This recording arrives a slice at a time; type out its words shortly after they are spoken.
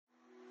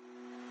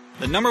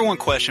The number one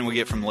question we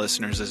get from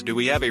listeners is, do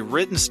we have a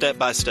written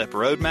step-by-step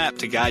roadmap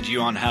to guide you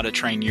on how to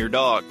train your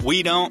dog?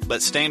 We don't,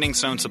 but Standing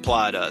Stone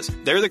Supply does.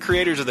 They're the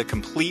creators of the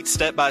complete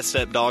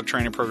step-by-step dog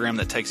training program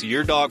that takes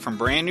your dog from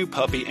brand new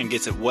puppy and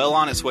gets it well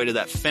on its way to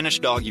that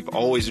finished dog you've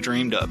always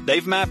dreamed of.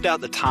 They've mapped out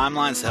the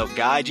timelines to help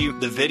guide you,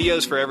 the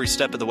videos for every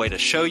step of the way to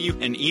show you,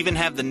 and even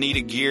have the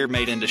needed gear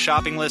made into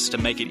shopping lists to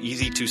make it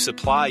easy to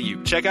supply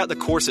you. Check out the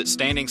course at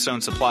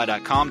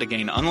StandingStoneSupply.com to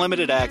gain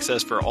unlimited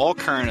access for all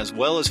current as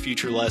well as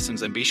future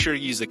lessons, and be sure to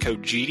use the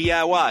code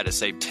GDIY to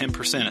save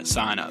 10% at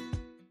sign up.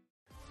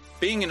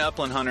 Being an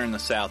upland hunter in the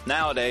South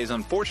nowadays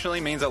unfortunately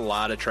means a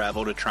lot of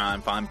travel to try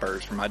and find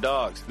birds for my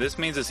dogs. This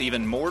means it's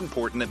even more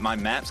important that my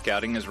map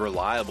scouting is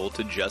reliable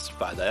to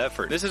justify the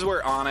effort. This is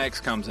where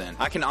onX comes in.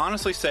 I can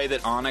honestly say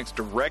that onX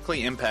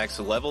directly impacts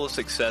the level of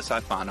success I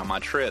find on my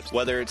trips.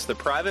 Whether it's the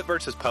private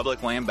versus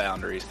public land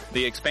boundaries,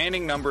 the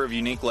expanding number of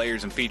unique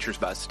layers and features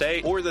by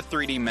state, or the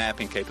 3D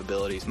mapping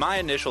capabilities, my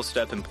initial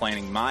step in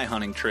planning my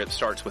hunting trip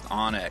starts with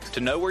onX.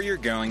 To know where you're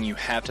going, you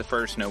have to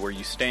first know where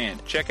you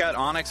stand. Check out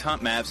onX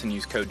Hunt Maps and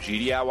use code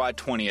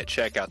GDIY20 at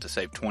checkout to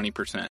save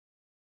 20%.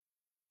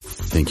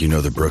 Think you know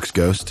the Brooks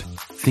Ghost?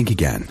 Think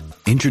again.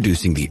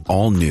 Introducing the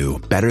all-new,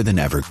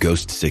 better-than-ever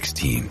Ghost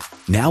 16.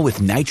 Now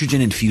with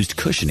nitrogen-infused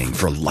cushioning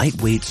for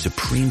lightweight,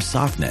 supreme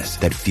softness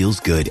that feels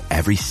good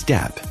every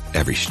step,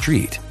 every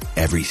street,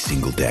 every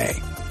single day.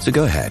 So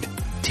go ahead,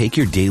 take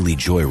your daily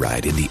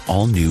joyride in the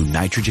all-new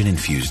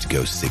nitrogen-infused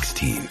Ghost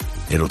 16.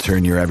 It'll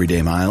turn your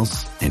everyday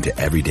miles into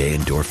everyday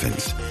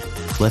endorphins.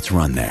 Let's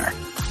run there.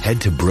 Head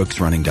to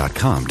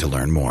brooksrunning.com to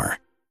learn more.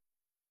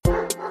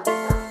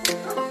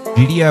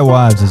 GDI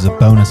Wives is a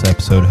bonus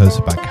episode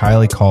hosted by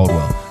Kylie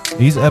Caldwell.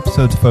 These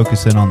episodes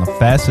focus in on the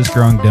fastest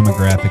growing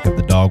demographic of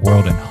the dog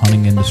world and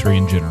hunting industry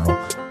in general,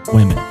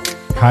 women.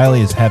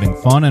 Kylie is having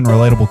fun and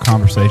relatable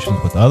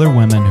conversations with other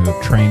women who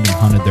have trained and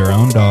hunted their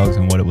own dogs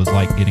and what it was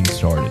like getting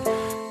started.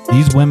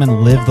 These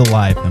women live the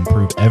life and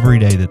prove every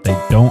day that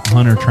they don't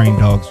hunt or train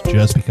dogs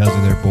just because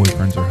of their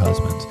boyfriends or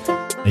husbands.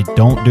 They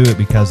don't do it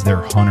because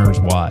they're hunters'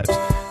 wives.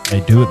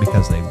 They do it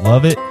because they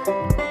love it,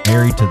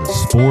 married to the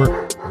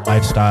sport,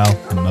 lifestyle,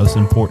 and most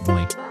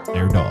importantly,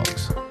 their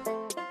dogs.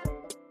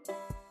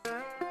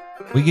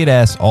 We get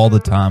asked all the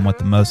time what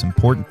the most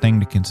important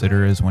thing to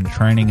consider is when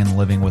training and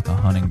living with a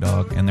hunting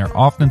dog, and they're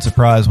often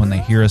surprised when they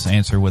hear us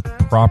answer with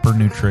proper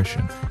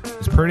nutrition.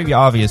 It's pretty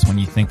obvious when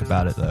you think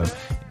about it, though. It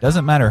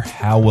doesn't matter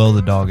how well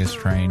the dog is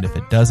trained if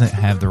it doesn't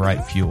have the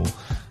right fuel.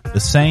 The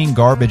saying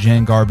garbage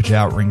in, garbage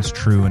out rings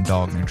true in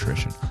dog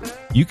nutrition.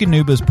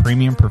 Eukanuba's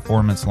premium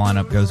performance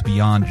lineup goes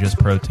beyond just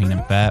protein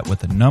and fat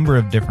with a number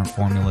of different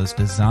formulas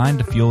designed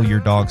to fuel your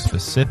dog's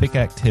specific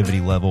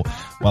activity level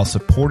while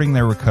supporting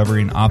their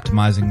recovery and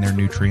optimizing their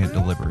nutrient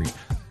delivery.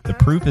 The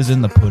proof is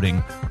in the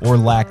pudding, or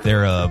lack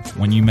thereof,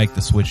 when you make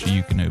the switch to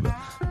Eukanuba.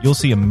 You'll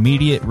see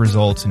immediate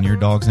results in your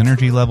dog's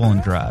energy level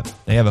and drive.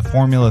 They have a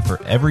formula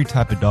for every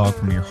type of dog,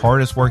 from your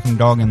hardest working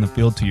dog in the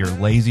field to your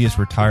laziest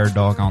retired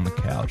dog on the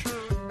couch.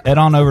 Head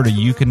on over to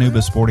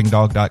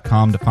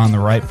EukanubaSportingDog.com to find the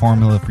right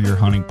formula for your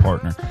hunting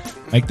partner.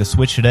 Make the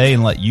switch today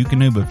and let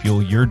Eukanuba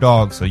fuel your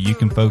dog so you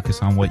can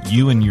focus on what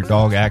you and your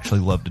dog actually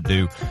love to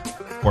do,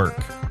 work.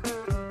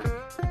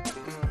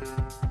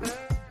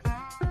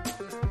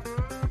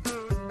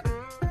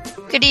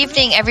 Good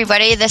evening,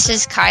 everybody. This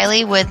is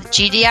Kylie with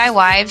GDI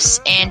Wives,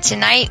 and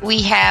tonight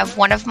we have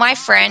one of my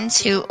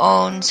friends who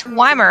owns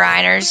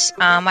Weimaraners,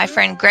 my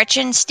friend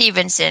Gretchen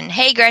Stevenson.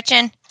 Hey,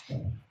 Gretchen.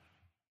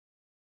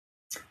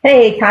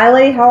 Hey,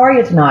 Kylie. How are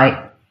you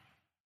tonight?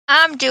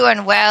 I'm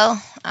doing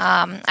well.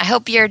 I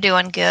hope you're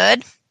doing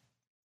good.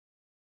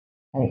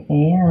 I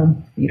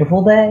am.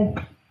 Beautiful day.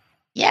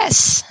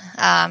 Yes.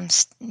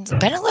 It's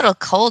been a little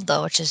cold,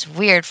 though, which is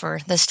weird for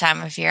this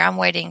time of year. I'm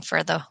waiting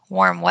for the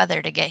warm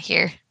weather to get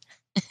here.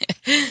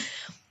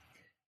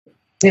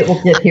 It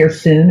will get here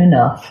soon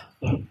enough.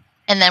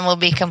 And then we'll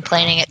be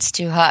complaining it's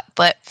too hot.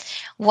 But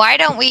why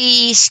don't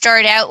we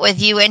start out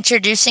with you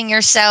introducing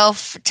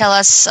yourself? Tell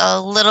us a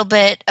little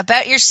bit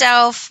about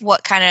yourself,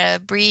 what kind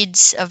of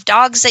breeds of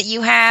dogs that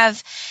you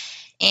have,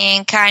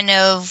 and kind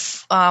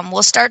of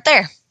we'll start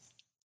there.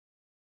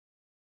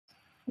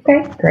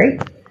 Okay,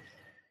 great.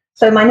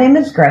 So my name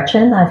is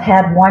Gretchen. I've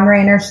had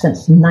Weimaraners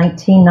since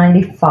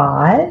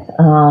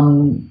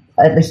 1995.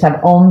 At least I've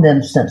owned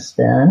them since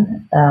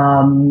then.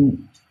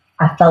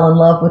 I fell in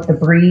love with the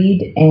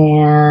breed,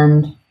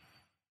 and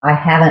I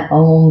haven't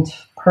owned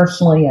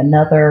personally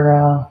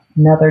another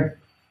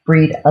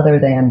breed other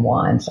than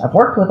wines. I've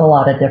worked with a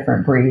lot of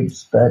different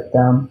breeds, but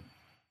the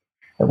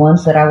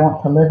ones that I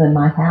want to live in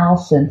my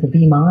house and to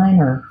be mine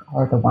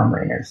are the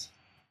Weimaraners.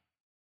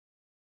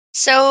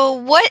 So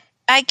what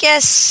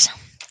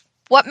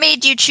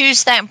made you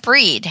choose that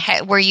breed?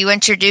 Were you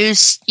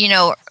introduced,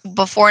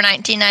 before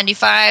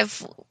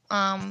 1995?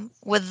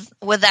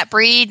 With that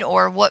breed,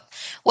 or what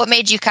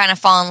made you kind of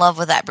fall in love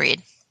with that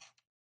breed?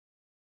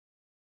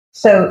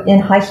 So in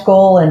high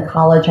school and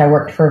college, I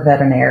worked for a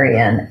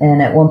veterinarian,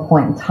 and at one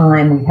point in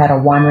time, we had a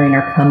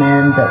Weimaraner come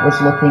in that was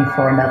looking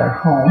for another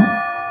home,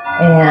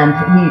 And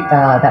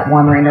that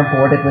Weimaraner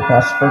boarded with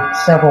us for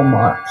several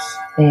months,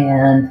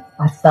 and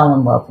I fell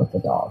in love with the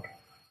dog.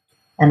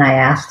 And I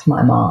asked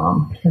my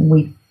mom, can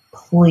we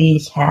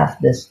please have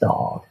this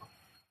dog?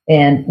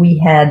 And we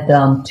had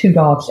 2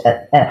 dogs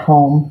at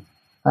home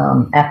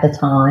at the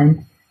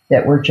time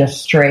that were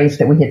just strays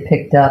that we had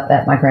picked up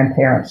at my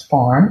grandparents'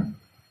 farm.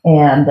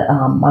 And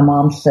my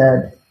mom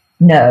said,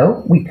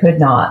 no, we could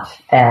not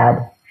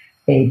add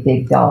a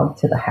big dog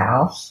to the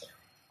house.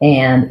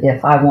 And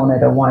if I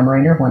wanted a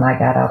Weimaraner when I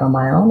got out on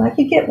my own, I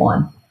could get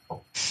one.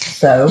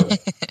 So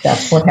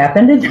that's what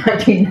happened in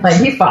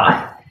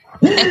 1995.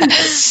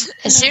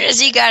 As soon as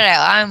he got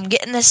out, I'm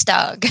getting this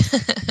dog.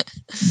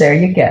 There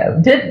you go.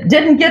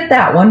 Didn't get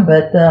that one,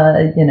 but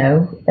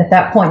at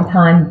that point in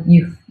time,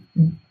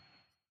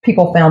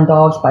 people found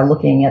dogs by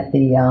looking at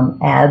the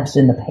ads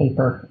in the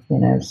paper.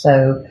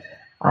 So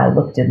I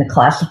looked in the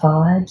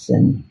classifieds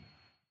and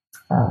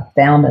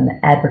found an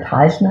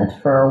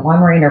advertisement for a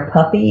Weimaraner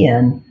puppy,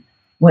 and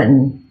went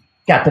and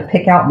got to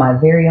pick out my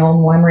very own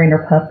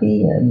Weimaraner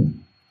puppy.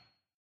 And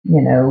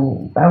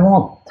I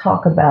won't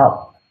talk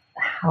about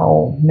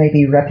how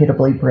maybe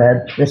reputably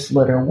bred this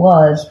litter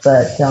was,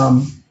 but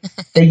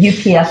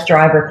the UPS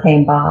driver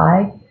came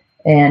by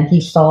and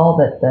he saw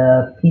that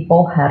the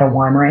people had a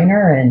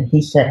Weimaraner, and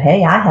he said,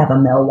 hey, I have a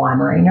male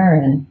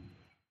Weimaraner. And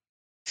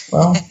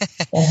well,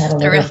 they had a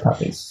litter of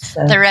puppies.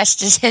 So the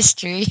rest is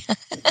history.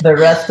 The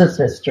rest is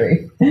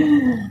history.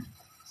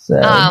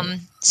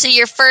 So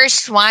your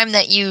first Weim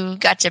that you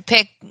got to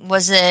pick,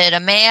 was it a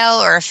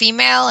male or a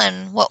female,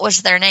 and what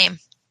was their name?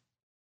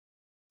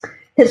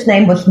 His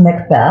name was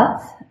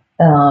Macbeth.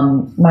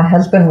 My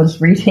husband was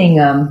reading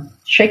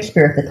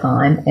Shakespeare at the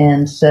time,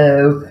 and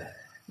so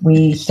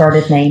we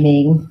started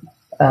naming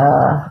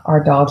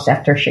our dogs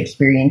after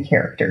Shakespearean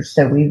characters.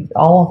 So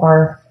all of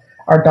our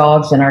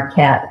dogs and our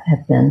cat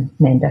have been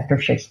named after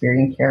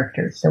Shakespearean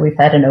characters. So we've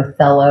had an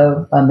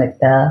Othello, a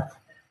Macbeth,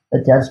 a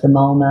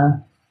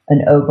Desdemona,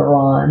 an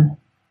Oberon,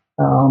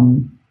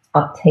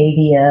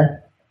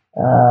 Octavia,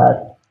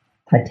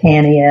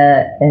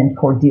 Titania, and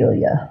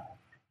Cordelia.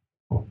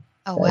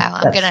 Oh wow!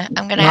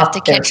 I'm gonna have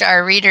to catch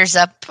our readers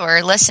up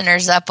or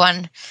listeners up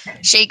on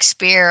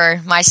Shakespeare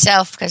or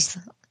myself, because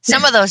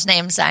some of those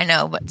names I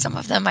know, but some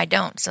of them I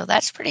don't. So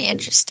that's pretty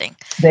interesting.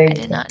 I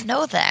did not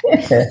know that.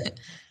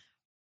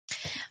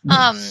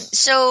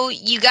 So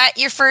you got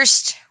your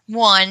first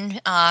one.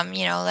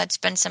 That's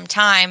been some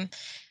time.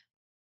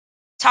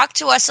 Talk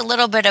to us a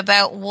little bit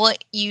about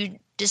what you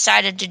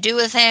decided to do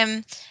with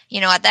him.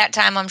 At that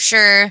time, I'm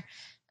sure.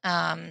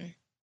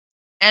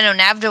 I know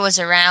NAVHDA was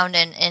around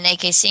and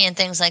AKC and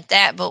things like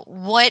that, but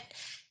what,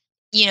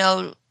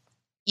 you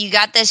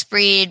got this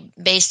breed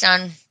based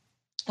on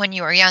when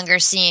you were younger,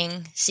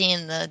 seeing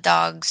the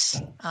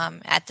dogs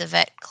at the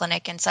vet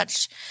clinic and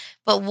such.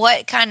 But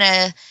what kind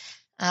of,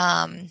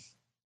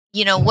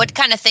 what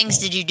kind of things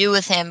did you do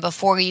with him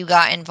before you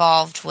got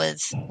involved with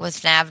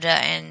NAVHDA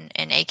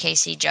and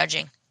AKC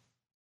judging?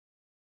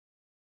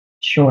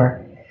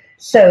 Sure.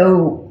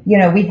 So,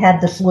 we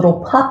had this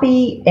little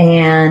puppy,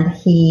 and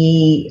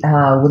he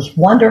was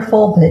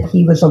wonderful, but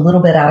he was a little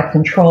bit out of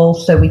control.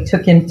 So we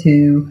took him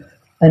to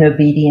an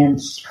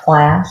obedience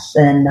class,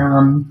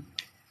 and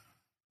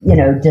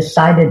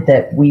decided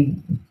that we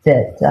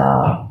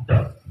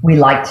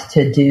liked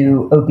to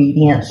do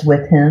obedience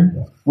with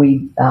him.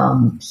 We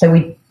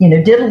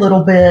did a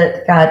little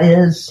bit, got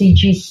his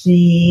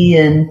CGC,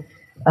 and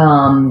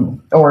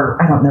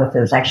or I don't know if it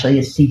was actually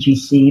his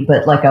CGC,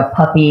 but like a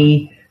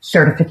puppy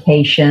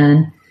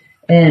certification.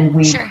 And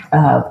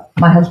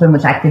my husband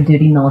was active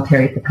duty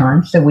military at the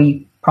time, so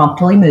we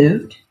promptly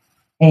moved,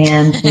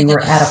 and we were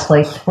at a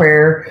place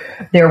where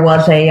there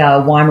was a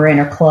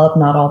Weimaraner club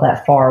not all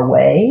that far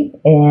away,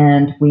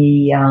 and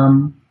we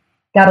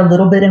got a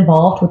little bit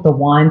involved with the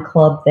Weim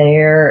club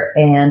there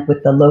and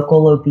with the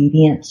local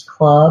obedience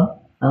club.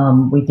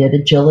 We did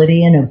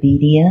agility and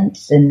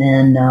obedience, and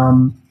then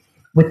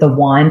with the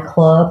Weim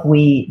club,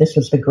 this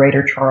was the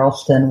Greater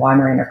Charleston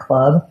Weimaraner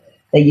Club.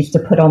 They used to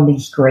put on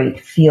these great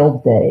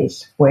field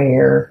days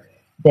where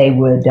they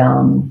would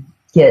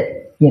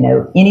get,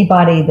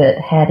 anybody that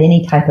had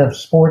any type of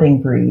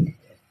sporting breed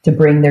to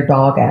bring their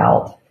dog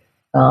out.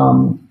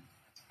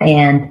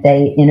 And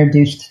they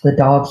introduced the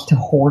dogs to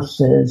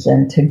horses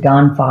and to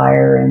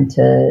gunfire and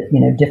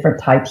to,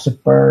 different types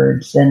of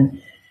birds. And,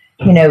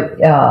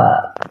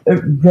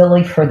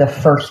 really for the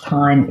first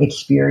time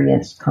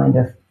experience kind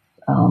of,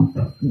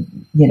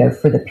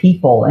 for the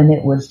people. And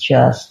it was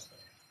just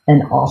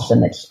an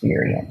awesome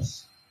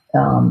experience.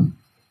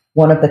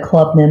 One of the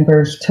club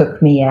members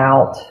took me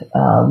out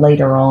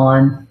later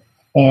on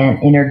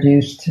and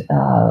introduced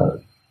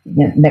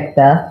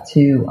Macbeth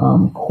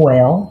to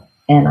Quail,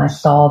 and I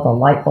saw the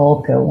light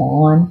bulb go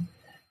on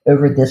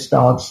over this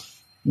dog's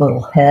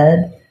little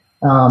head.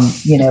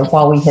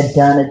 While we had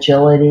done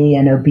agility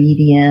and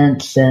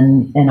obedience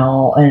and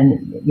all,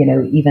 and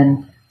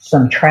even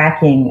some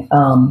tracking,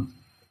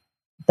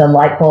 the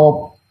light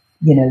bulb,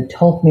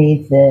 told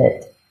me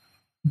that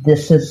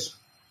this is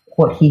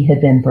what he had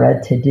been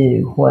bred to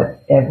do,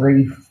 what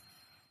every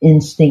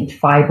instinct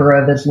fiber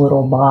of his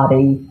little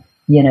body,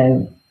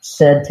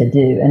 said to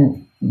do.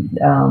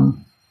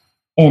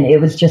 And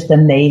it was just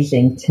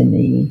amazing to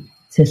me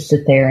to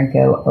sit there and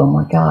go, oh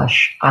my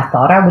gosh, I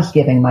thought I was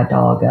giving my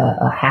dog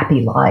a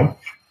happy life,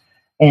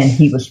 and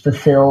he was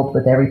fulfilled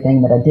with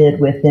everything that I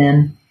did with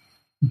him.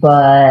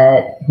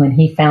 But when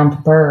he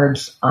found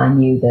birds, I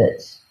knew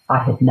that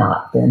I had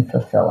not been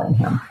fulfilling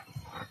him.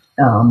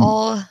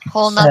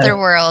 Whole nother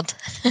world.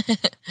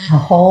 A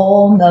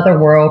whole nother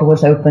world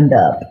was opened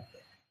up.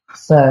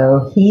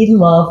 So he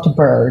loved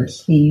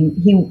birds.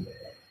 He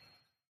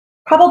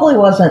probably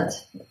wasn't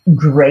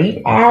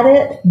great at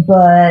it,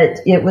 but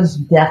it was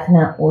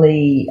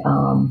definitely,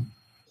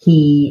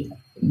 he,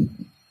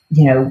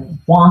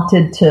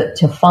 wanted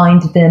to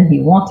find them. He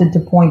wanted to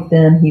point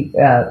them. He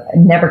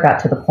never got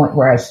to the point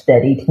where I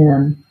steadied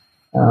him,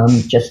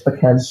 just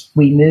because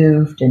we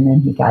moved and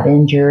then he got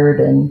injured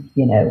and,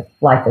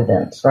 life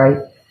events, right?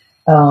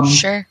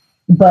 Sure.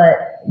 But,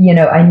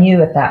 I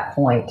knew at that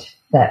point,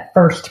 that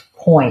first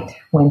point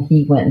when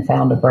he went and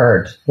found a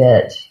bird,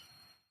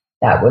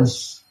 that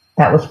was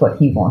what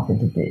he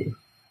wanted to do.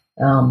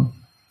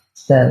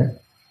 So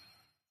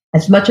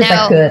as much as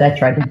I could, I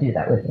tried to do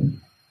that with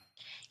him.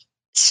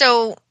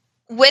 So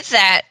with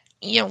that,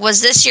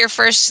 was this your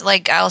first,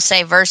 I'll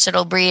say,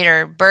 versatile breed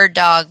or bird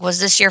dog? Was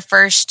this your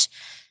first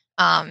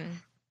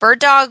bird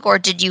dog, or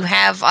did you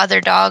have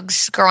other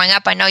dogs growing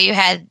up? I know you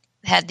had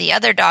the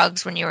other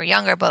dogs when you were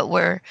younger, but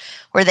were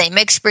they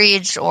mixed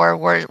breeds, or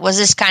was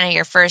this kind of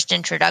your first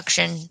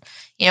introduction,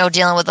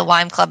 dealing with the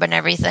Lyme Club and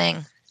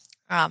everything,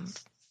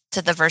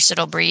 to the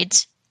versatile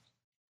breeds?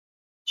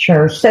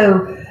 Sure.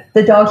 So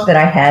the dogs that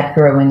I had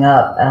growing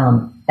up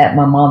at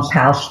my mom's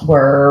house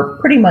were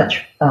pretty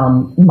much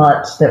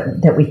mutts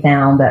that we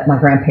found at my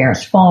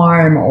grandparents'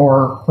 farm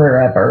or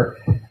wherever.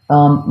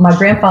 My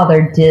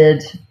grandfather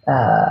did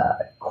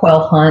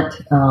quail hunt.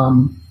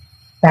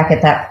 Back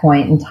at that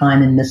point in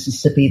time in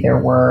Mississippi, there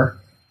were,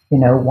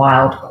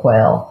 wild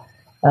quail.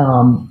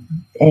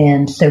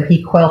 And so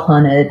he quail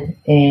hunted,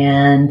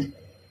 and,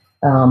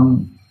 I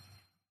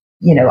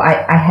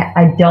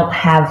don't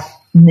have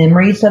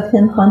memories of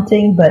him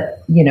hunting,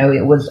 but,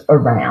 it was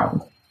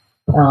around.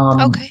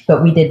 Okay.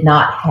 But we did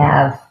not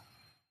have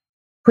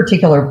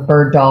particular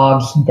bird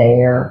dogs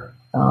there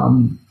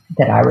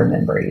that I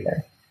remember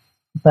either.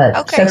 But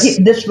okay.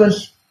 So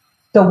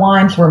the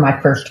Wymes were my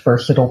first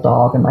versatile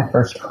dog and my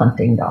first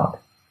hunting dog.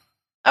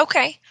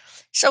 Okay.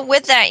 So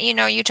with that,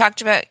 you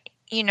talked about,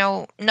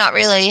 not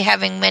really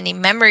having many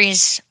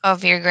memories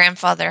of your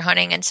grandfather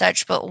hunting and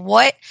such, but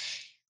what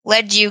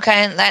led you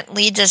that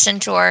leads us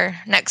into our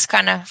next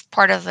kind of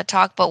part of the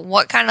talk, but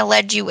what kind of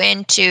led you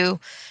into,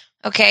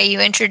 okay, you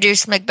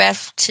introduced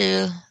Macbeth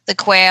to the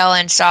quail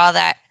and saw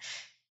that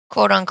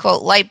quote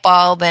unquote light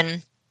bulb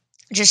and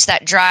just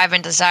that drive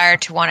and desire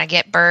to want to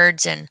get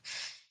birds and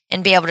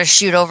be able to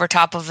shoot over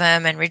top of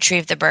them and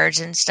retrieve the birds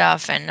and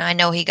stuff. And I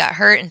know he got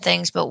hurt and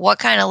things, but what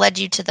kind of led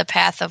you to the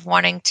path of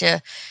wanting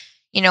to,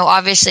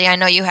 obviously I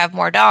know you have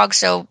more dogs,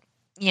 so,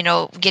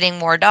 getting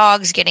more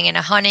dogs, getting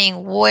into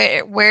hunting,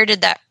 where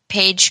did that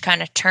page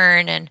kind of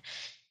turn? And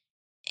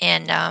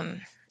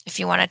if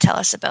you want to tell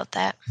us about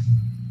that.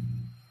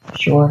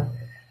 Sure.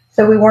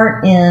 So we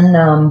weren't in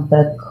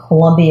the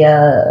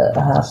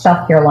Columbia,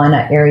 South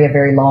Carolina area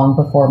very long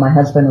before my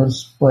husband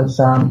was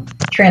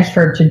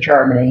transferred to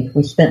Germany.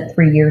 We spent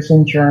 3 years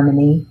in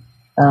Germany.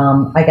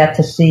 I got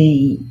to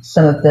see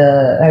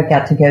I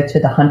got to go to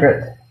the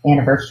 100th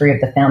anniversary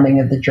of the founding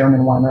of the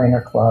German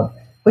Weimaraner Club,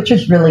 which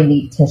is really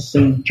neat to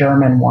see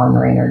German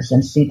Weimaraners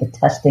and see the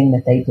testing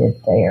that they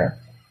did there.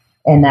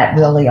 And that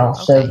really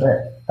also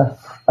lit a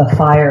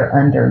fire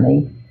under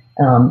me,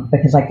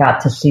 because I got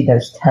to see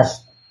those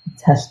tests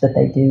that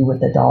they do with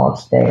the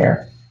dogs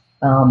there.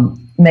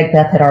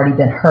 Macbeth had already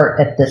been hurt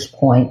at this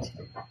point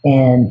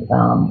and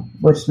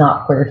was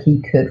not where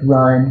he could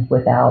run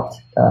without,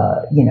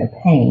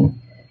 pain.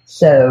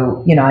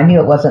 So, I knew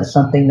it wasn't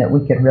something that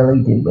we could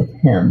really do with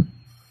him.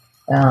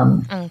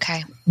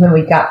 Okay. When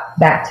we got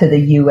back to the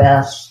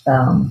U.S.,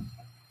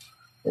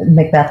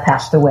 Macbeth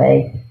passed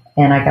away,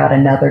 and I got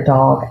another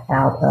dog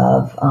out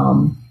of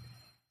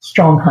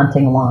Strong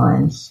Hunting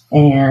Lines.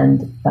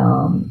 And,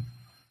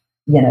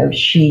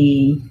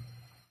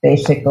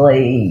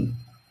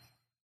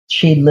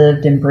 she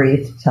lived and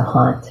breathed to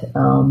hunt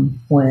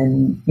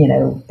when,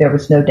 there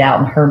was no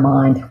doubt in her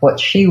mind what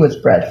she was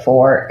bred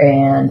for.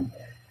 And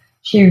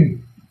she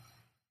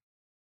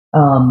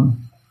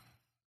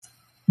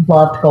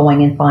loved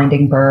going and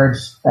finding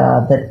birds.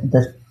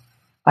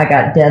 I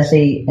got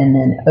Desi and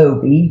then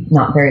Obi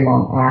not very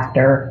long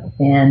after,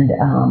 and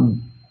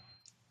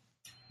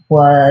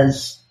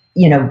was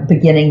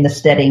beginning the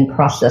steadying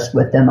process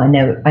with them. I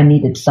know I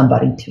needed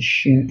somebody to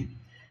shoot.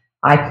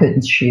 I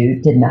couldn't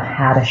shoot, didn't know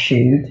how to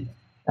shoot.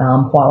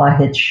 While I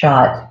had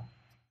shot,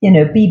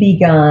 BB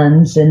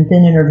guns and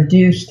been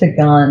introduced to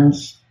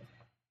guns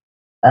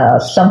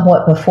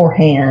somewhat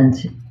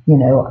beforehand,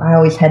 I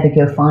always had to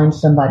go find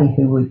somebody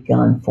who would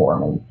gun for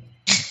me.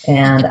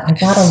 And I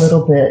got a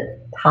little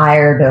bit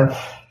tired of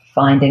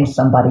finding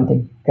somebody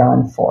to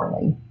gun for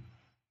me.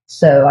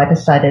 So I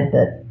decided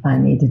that I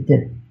needed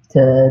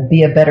to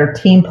be a better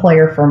team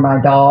player for my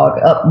dog,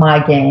 up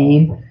my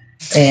game,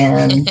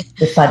 and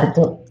decided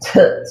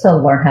to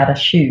learn how to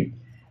shoot.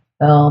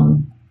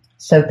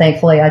 So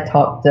thankfully I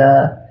talked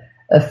a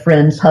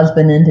friend's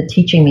husband into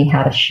teaching me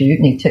how to shoot,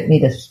 and he took me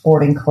to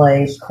Sporting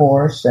Clay's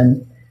course,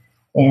 and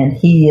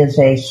he is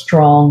a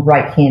strong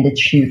right-handed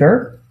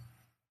shooter,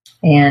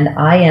 and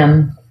I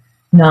am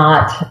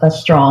not a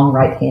strong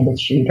right-handed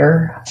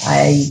shooter.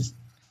 I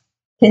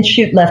can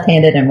shoot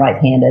left-handed and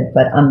right-handed,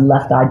 but I'm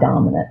left eye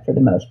dominant for the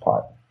most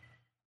part.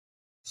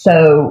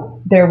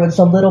 So there was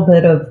a little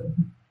bit of,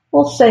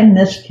 we'll say,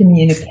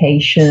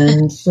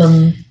 miscommunication,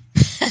 some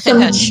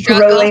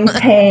growing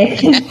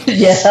pain.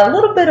 Yeah, a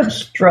little bit of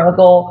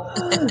struggle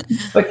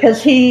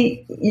because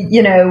we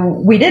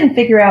didn't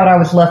figure out I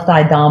was left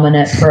eye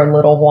dominant for a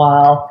little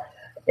while.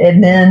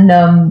 And then,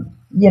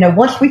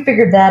 once we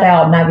figured that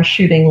out and I was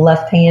shooting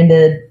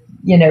left-handed,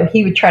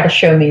 he would try to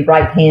show me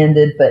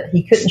right-handed, but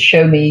he couldn't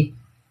show me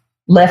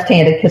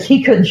left-handed because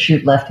he couldn't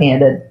shoot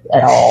left-handed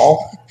at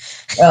all.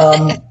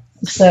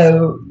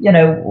 So,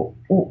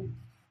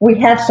 we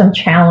had some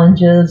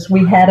challenges.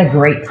 We had a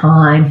great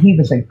time. He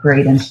was a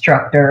great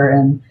instructor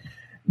and,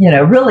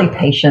 really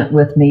patient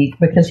with me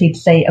because he'd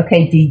say,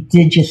 okay,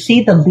 did you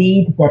see the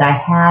lead that I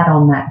had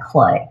on that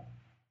clay?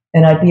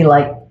 And I'd be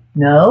like,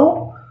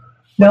 no,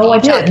 I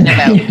didn't.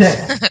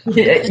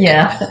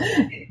 Yeah.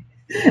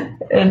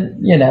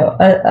 And,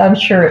 I'm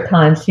sure at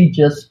times he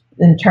just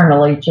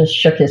internally just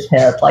shook his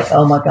head like,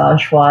 oh my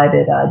gosh, why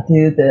did I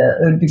agree to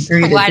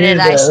do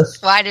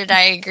this? Why did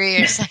I agree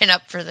or sign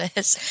up for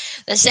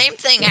this? The same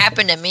thing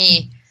happened to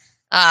me.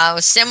 It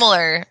was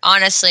similar,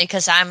 honestly,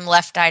 because I'm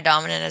left eye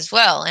dominant as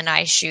well, and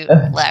I shoot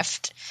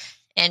left.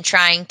 And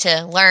trying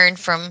to learn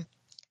from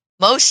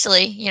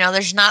mostly,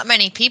 there's not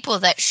many people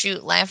that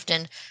shoot left,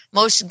 and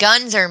most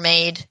guns are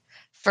made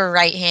for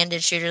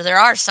right-handed shooter. There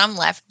are some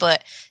left,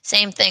 but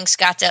same thing.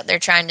 Scott's out there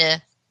trying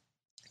to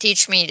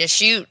teach me to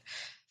shoot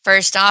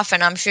first off,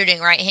 and I'm shooting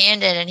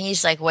right-handed, and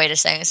he's like, wait a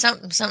second,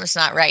 something's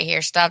not right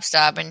here, stop.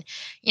 And,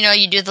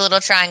 you do the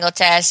little triangle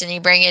test, and you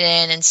bring it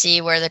in and see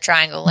where the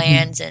triangle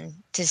lands and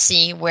to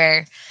see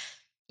where,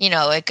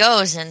 it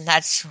goes, and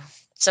that's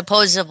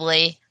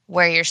supposedly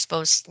where you're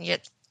supposed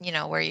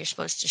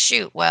to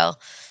shoot. Well,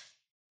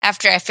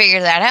 after I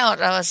figured that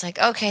out, I was like,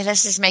 okay,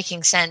 this is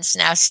making sense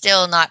now.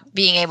 Still not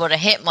being able to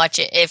hit much.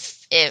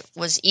 If it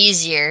was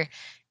easier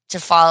to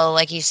follow,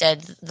 like you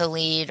said, the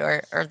lead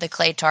or the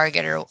clay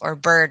target or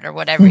bird or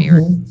whatever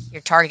your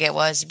target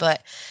was.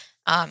 But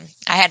I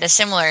had a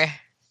similar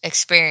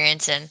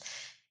experience. And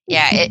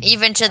yeah,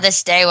 even to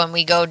this day, when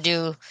we go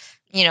do,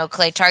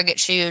 clay target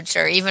shoots,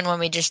 or even when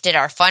we just did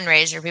our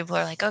fundraiser, people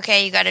are like,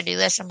 okay, you got to do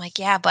this. I'm like,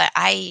 yeah, but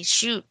I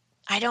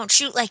don't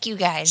shoot like you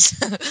guys.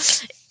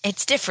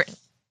 It's different.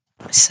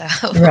 So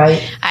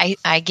right.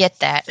 I get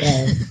that.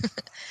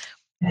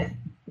 Yeah.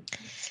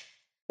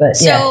 But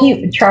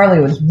Charlie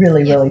was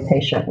really, really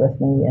patient with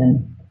me.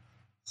 And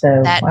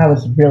so I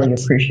was really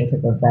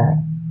appreciative of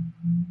that.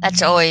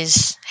 That's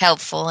always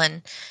helpful.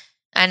 And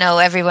I know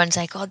everyone's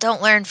like, well,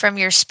 don't learn from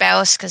your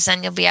spouse because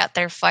then you'll be out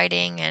there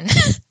fighting and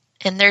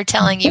and they're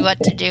telling you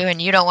what to do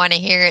and you don't want to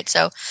hear it.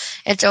 So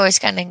it's always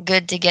kind of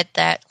good to get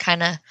that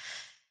kind of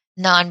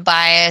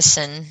non-bias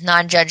and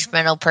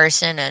non-judgmental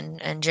person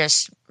and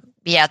just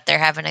be out there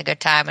having a good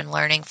time and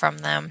learning from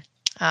them.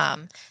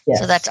 Yes.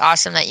 So that's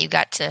awesome that you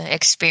got to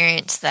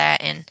experience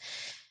that. And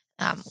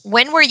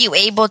when were you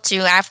able to,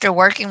 after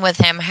working with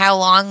him, how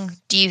long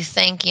do you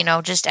think,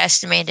 just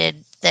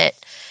estimated that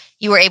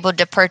you were able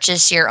to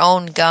purchase your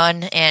own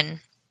gun, and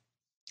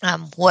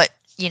what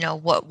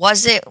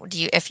was it?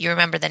 If you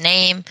remember the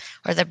name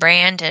or the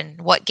brand,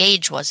 and what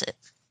gauge was it?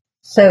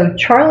 So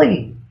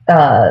Charlie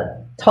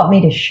taught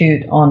me to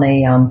shoot on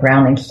a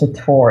Browning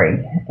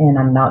Satori, and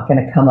I'm not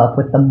going to come up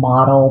with the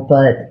model,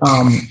 but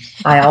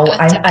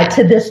I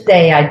to this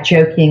day I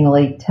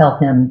jokingly tell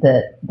him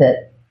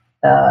that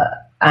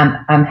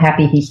I'm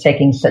happy he's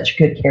taking such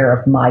good care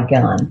of my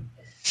gun.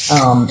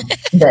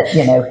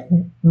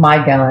 That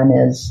my gun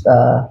is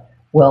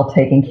well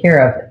taken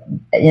care of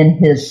in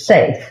his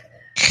safe,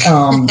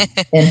 and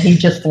he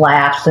just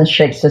laughs and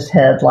shakes his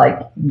head like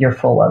you're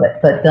full of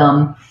it, but.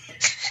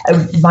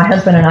 My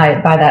husband and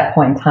I, by that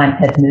point in time,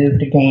 had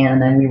moved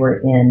again, and we were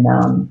in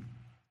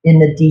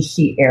the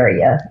DC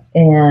area,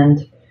 and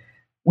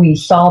we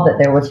saw that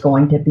there was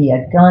going to be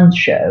a gun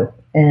show,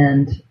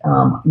 and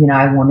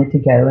I wanted to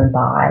go and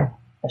buy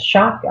a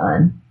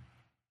shotgun,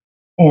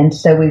 and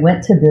so we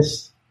went to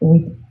this.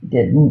 We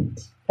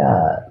didn't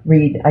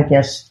read, I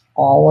guess,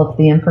 all of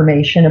the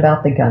information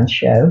about the gun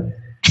show,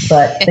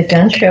 but the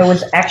gun show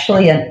was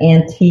actually an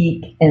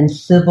antique and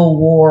Civil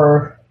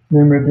War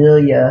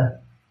memorabilia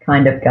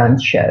kind of gun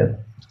show.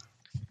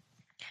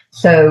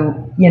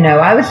 So,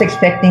 I was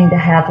expecting to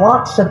have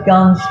lots of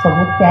guns to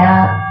look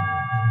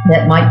at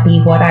that might be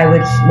what I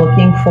was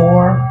looking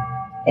for.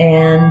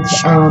 And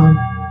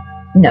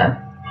no,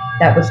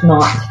 that was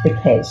not the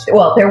case.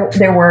 Well,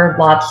 there were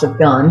lots of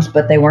guns,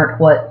 but they weren't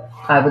what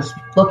I was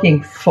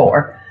looking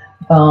for.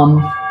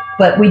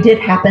 But we did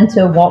happen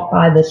to walk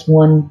by this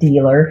one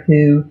dealer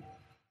who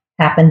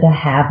happened to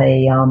have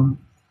a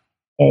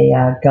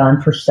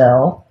gun for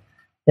sale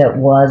that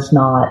was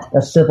not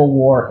a Civil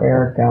War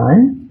era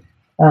gun.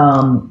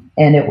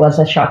 And it was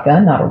a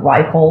shotgun, not a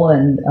rifle.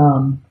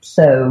 And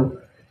so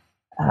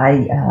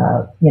I,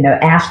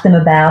 asked him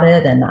about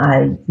it, and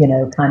I,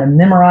 kind of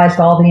memorized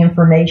all the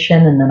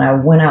information. And then I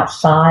went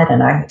outside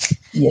and I,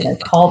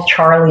 called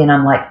Charlie, and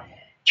I'm like,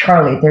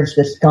 Charlie, there's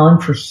this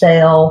gun for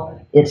sale.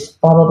 It's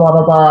blah, blah, blah,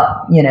 blah,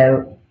 blah,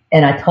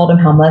 and I told him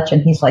how much,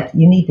 and he's like,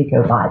 you need to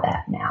go buy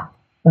that now.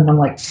 And I'm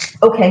like,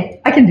 okay,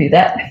 I can do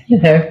that,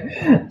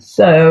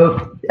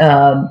 So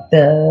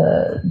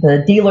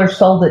the dealer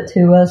sold it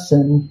to us,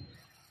 and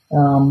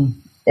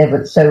it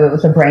was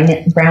a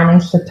Browning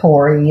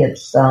Satori.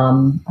 It's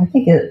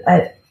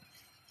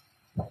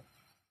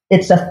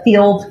it's a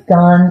field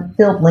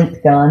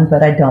length gun,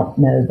 but I don't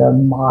know the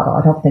model.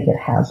 I don't think it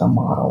has a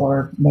model,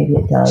 or maybe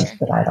it does,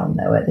 but I don't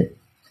know it.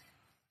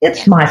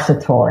 It's my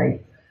Satori.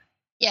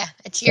 Yeah,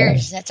 it's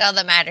yours. That's all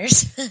that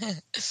matters.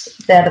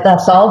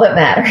 That's all that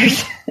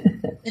matters.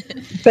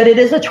 But it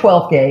is a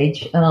 12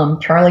 gauge.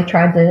 Charlie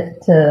tried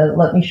to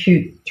let me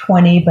shoot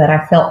 20, but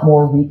I felt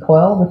more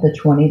recoil with the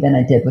 20 than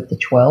I did with the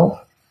 12.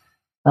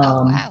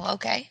 Oh, wow.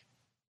 Okay.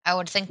 I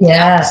would think the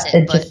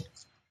opposite, but...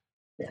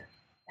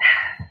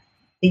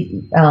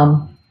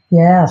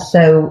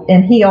 So,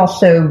 and he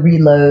also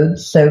reloads,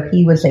 so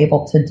he was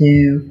able to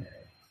do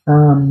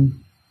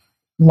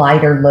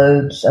lighter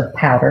loads of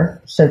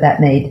powder, so that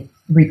made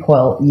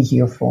recoil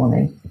easier for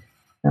me.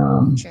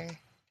 Sure.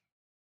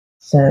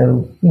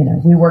 So,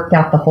 we worked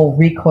out the whole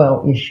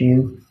recoil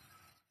issue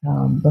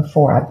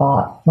before I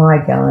bought my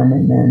gun,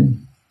 and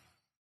then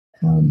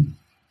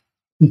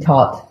he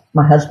taught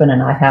my husband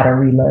and I how to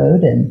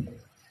reload, and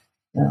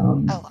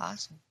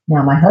awesome.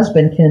 Now my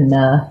husband can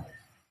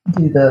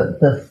do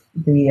the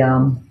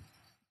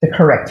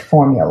correct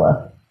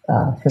formula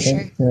for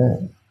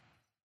the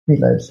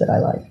reloads that I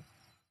like.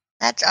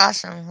 That's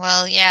awesome.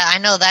 Well, yeah, I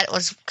know that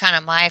was kind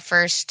of my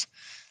first,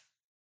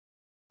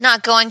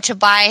 not going to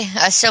buy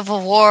a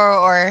Civil War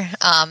or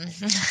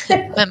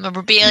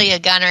memorabilia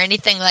gun or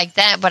anything like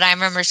that, but I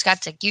remember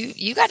Scott's like,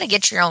 you got to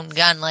get your own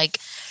gun. Like,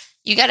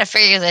 you got to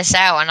figure this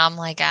out. And I'm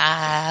like,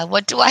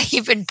 what do I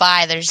even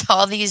buy? There's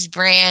all these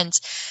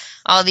brands,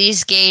 all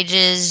these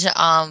gauges,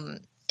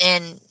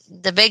 and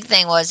the big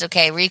thing was,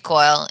 okay,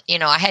 recoil.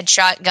 I had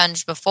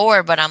shotguns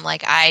before, but I'm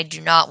like, I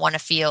do not want to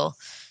feel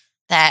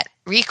that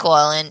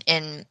recoil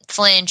and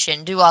flinch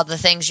and do all the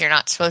things you're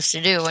not supposed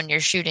to do when you're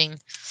shooting,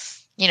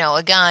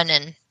 a gun.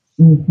 And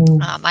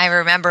I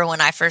remember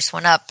when I first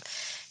went up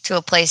to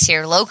a place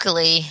here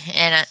locally,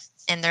 and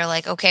they're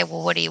like, okay,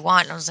 well, what do you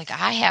want? And I was like,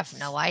 I have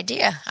no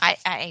idea.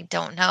 I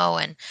don't know.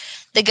 And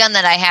the gun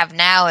that I have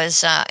now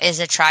is a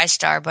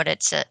TriStar, but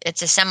it's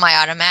a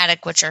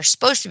semi-automatic, which are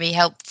supposed to be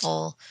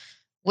helpful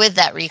with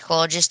that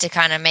recoil, just to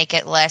kind of make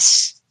it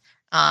less.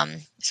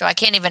 So I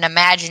can't even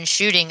imagine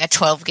shooting a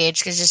 12 gauge,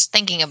 because just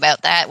thinking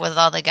about that with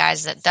all the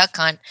guys that duck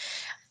hunt,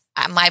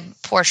 my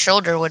poor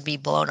shoulder would be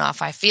blown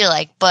off, I feel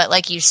like. But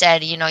like you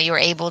said, you were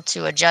able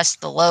to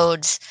adjust the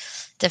loads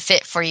to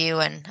fit for you.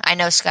 And I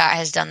know Scott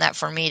has done that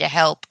for me to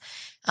help,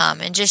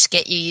 and just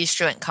get you used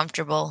to it and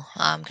comfortable.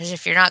 Because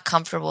if you're not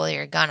comfortable with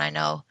your gun, I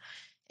know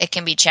it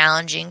can be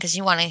challenging, because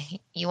you want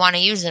to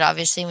use it,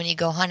 obviously, when you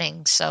go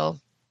hunting. So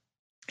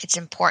it's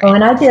important.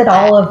 When I did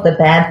all of the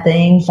bad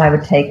things, I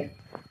would take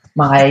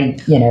my,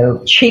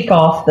 cheek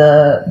off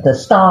the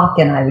stock,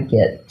 and I would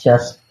get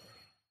just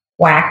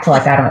whacked.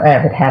 Like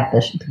I would have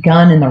the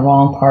gun in the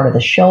wrong part of the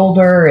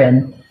shoulder,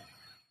 and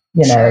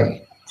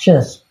I've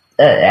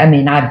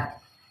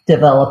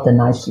developed a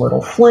nice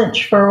little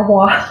flinch for a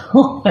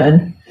while,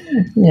 and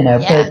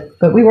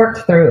but we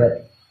worked through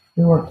it.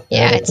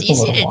 It's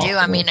easy to do.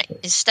 I mean,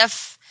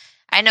 stuff.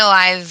 I know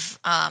I've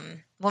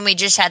when we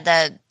just had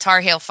the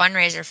Tar Heel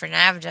fundraiser for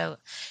Navajo,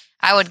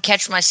 I would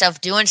catch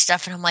myself doing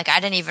stuff, and I'm like, I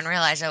didn't even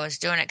realize I was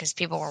doing it because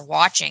people were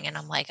watching, and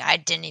I'm like, I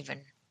didn't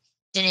even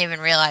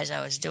realize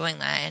I was doing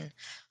that. And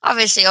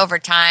obviously, over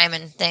time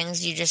and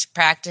things, you just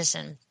practice.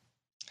 And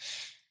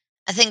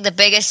I think the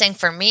biggest thing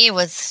for me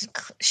with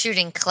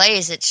shooting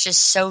clays, it's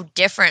just so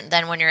different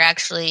than when you're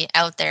actually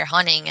out there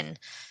hunting. And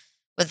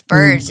with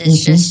birds,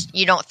 it's just,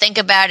 you don't think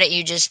about it,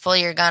 you just pull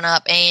your gun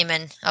up, aim,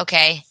 and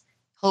okay,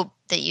 hope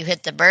that you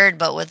hit the bird.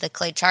 But with the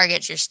clay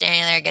targets, you're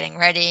standing there getting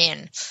ready,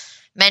 and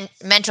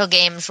mental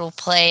games will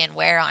play and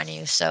wear on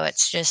you. So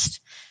it's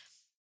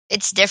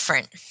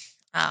different.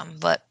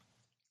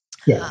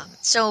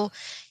 So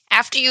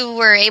after you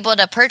were able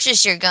to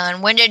purchase your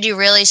gun, when did you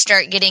really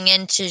start getting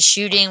into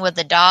shooting with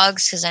the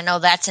dogs? Because I know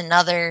that's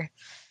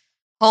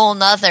whole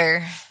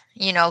nother,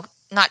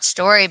 not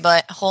story,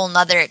 but whole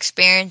nother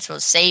experience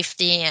with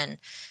safety and,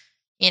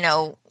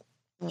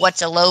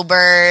 what's a low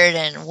bird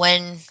and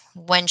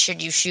when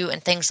should you shoot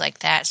and things like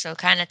that. So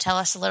kind of tell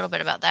us a little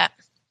bit about that.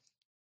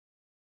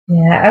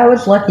 Yeah, I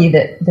was lucky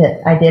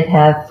that I did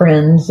have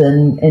friends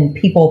and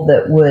people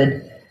that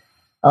would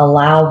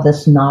allow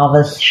this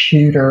novice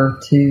shooter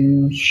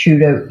to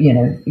shoot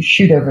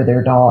over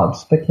their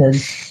dogs,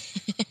 because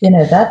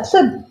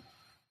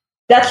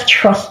That's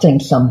trusting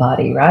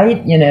somebody,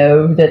 right?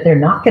 That they're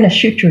not going to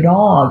shoot your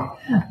dog.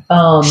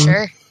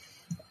 Sure.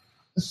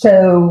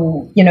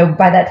 So,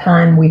 by that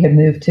time we had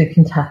moved to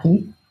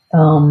Kentucky,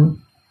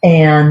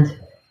 and,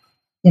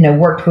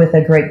 worked with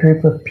a great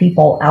group of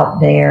people out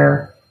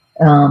there,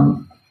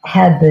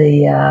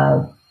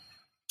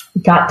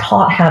 got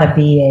taught how to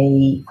be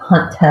a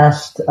hunt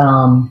test,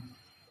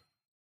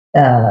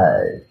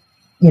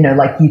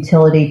 like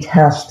utility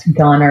test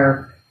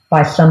gunner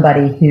by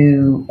somebody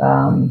who,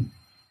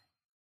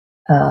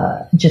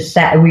 just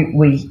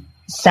we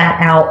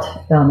sat out,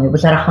 it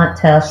was at a hunt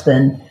test,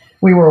 and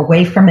we were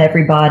away from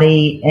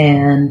everybody,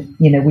 and,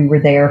 we were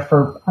there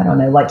for, I don't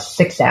know, like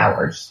 6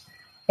 hours.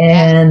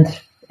 And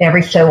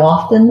every so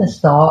often this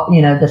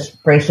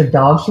brace of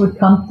dogs would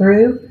come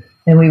through,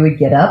 and we would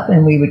get up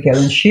and we would go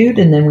and shoot,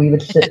 and then we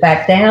would sit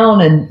back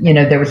down, and,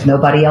 there was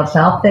nobody else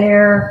out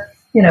there.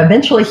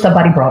 Eventually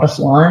somebody brought us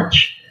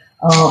lunch.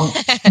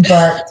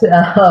 But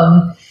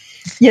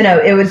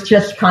it was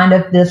just kind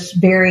of this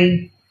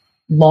very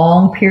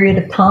long period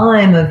of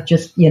time of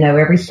just,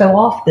 every so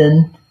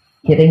often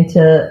getting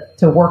to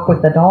work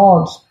with the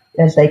dogs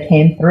as they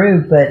came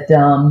through. But,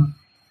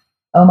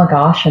 oh my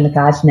gosh, and the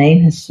guy's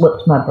name has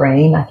slipped my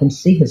brain. I can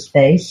see his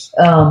face.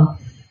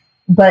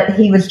 But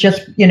he was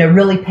just,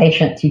 really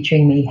patient,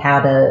 teaching me how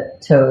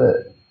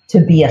to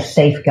be a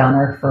safe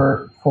gunner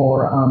for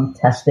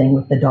testing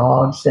with the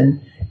dogs,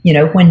 and,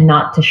 when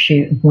not to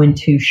shoot, when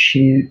to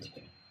shoot.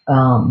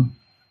 And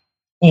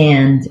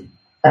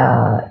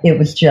it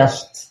was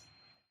just,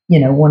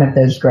 one of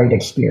those great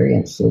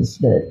experiences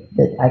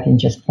that I can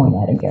just point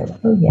at and go,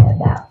 oh yeah,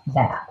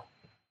 that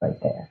right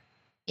there.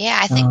 Yeah,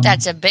 I think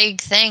that's a big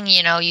thing.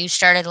 You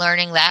started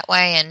learning that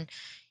way, and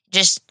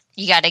just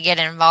you got to get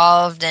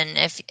involved. And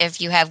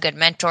if you have good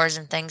mentors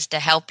and things to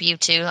help you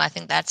too, I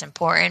think that's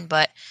important.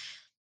 But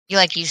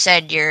like you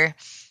said, you're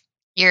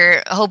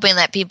hoping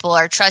that people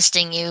are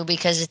trusting you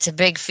because it's a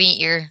big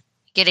feat. You're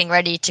getting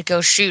ready to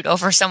go shoot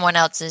over someone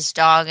else's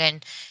dog,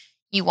 and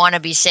you want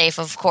to be safe,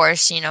 of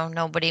course.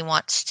 Nobody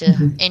wants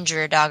to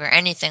injure a dog or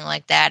anything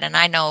like that. And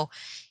I know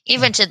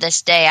even to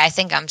this day, I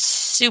think I'm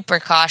super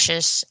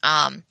cautious.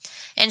 And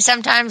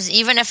sometimes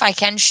even if I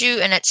can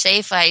shoot and it's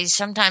safe, I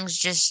sometimes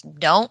just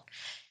don't.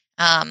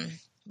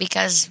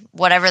 Because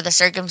whatever the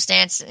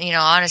circumstance,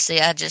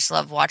 honestly, I just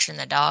love watching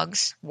the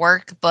dogs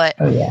work. But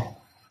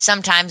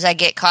sometimes I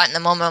get caught in the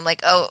moment. I'm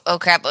like, oh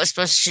crap, I was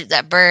supposed to shoot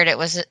that bird. It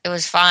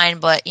was fine.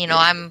 But,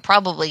 I'm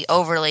probably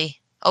overly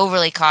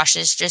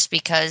cautious just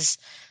because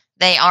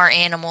they are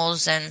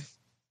animals, and,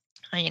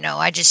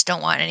 I just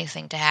don't want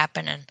anything to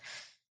happen. And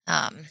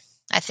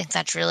I think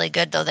that's really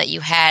good, though, that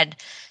you had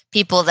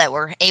people that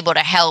were able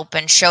to help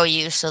and show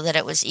you so that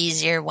it was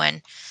easier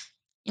when,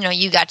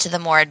 you got to the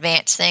more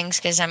advanced things.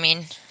 Because,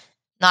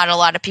 not a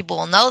lot of people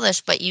will know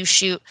this, but you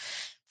shoot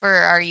for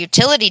our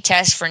utility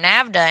test for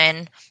NAVHDA,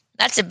 and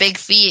that's a big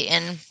feat.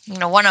 And,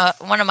 one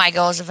of my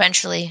goals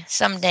eventually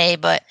someday,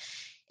 but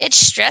it's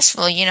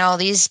stressful.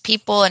 These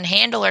people and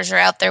handlers are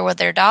out there with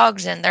their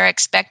dogs, and they're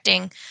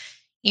expecting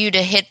you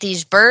to hit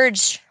these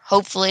birds,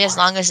 hopefully, as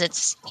long as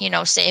it's,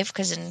 safe.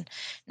 Because in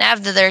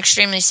NAVHDA, they're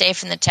extremely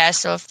safe in the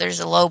test. So if there's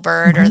a low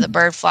bird or the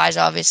bird flies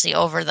obviously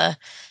over the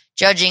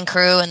judging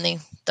crew and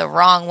the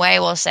wrong way,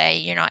 we'll say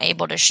you're not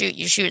able to shoot.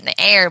 You shoot in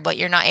the air, but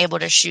you're not able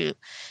to shoot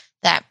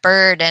that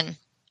bird. And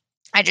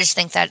I just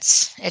think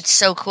it's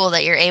so cool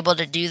that you're able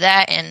to do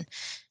that. And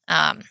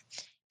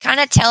kind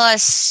of tell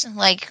us,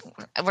 like,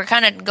 we're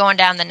kind of going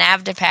down the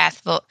NAVHDA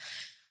path, but,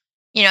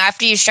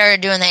 after you started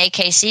doing the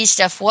AKC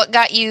stuff, what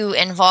got you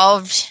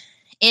involved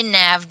in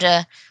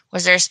NAVHDA?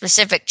 Was there a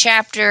specific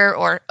chapter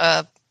or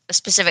a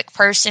specific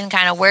person?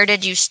 Kind of where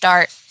did you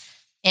start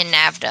in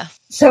NAVHDA?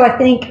 So I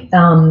think,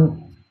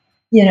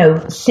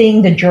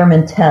 seeing the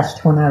German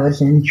test when I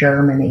was in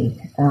Germany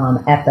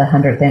at the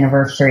 100th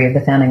anniversary of the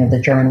founding of the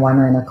German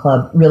Weimaraner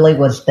Club really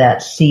was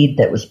that seed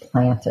that was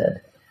planted.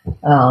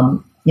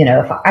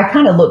 If I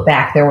kind of look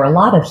back, there were a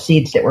lot of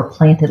seeds that were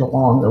planted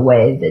along the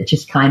way that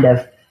just kind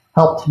of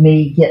helped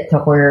me get to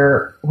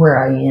where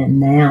I am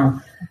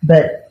now.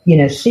 But,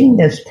 seeing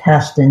those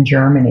tests in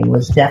Germany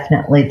was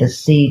definitely the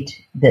seed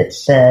that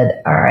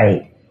said, all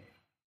right,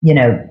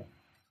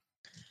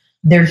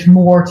 there's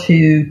more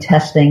to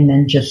testing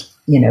than just,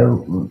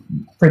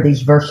 for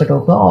these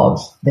versatile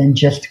dogs than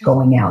just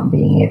going out and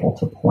being able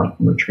to point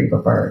and retrieve a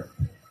bird.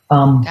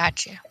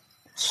 Gotcha.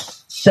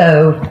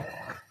 So,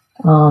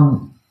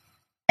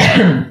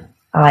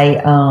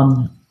 I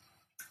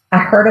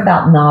heard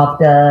about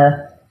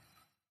NAVHDA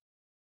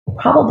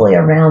probably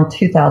around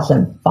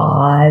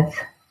 2005,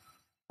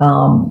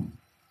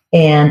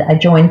 and I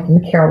joined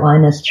the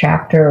Carolinas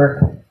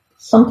chapter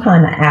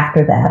sometime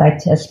after that. I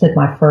tested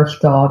my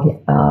first dog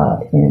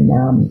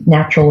in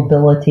natural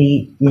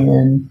ability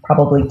in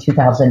probably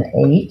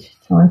 2008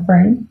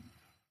 timeframe.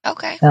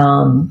 Okay.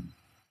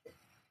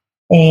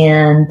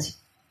 And,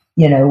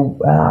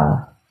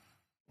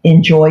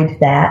 enjoyed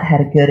that,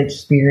 had a good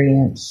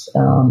experience.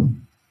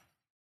 Can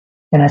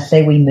I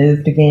say we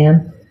moved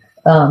again?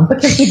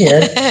 because we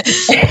did.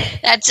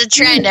 That's a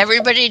trend.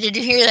 Everybody, did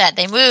you hear that?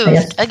 They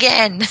moved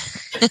again.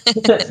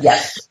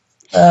 Yes.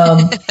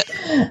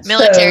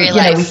 Military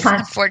life, we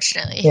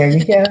unfortunately.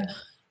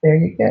 There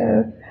you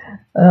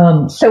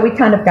go. So we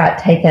kind of got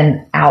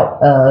taken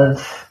out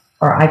of,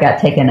 or I got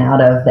taken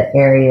out of the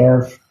area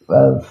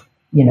of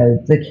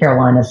the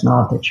Carolinas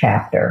NAVHDA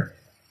chapter.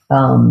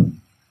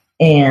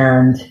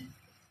 And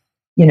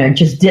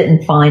just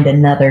didn't find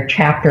another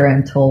chapter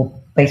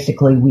until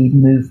basically we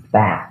moved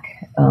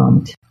back.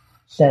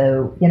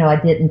 So I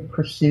didn't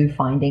pursue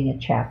finding a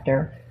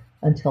chapter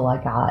until I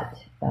got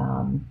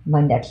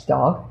my next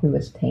dog, who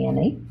is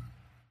Tanny.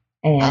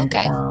 And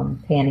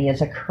Tanny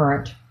is a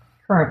current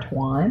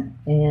one,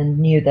 and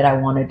knew that I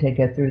wanted to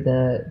go through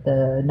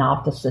the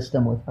NAVHDA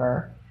system with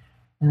her.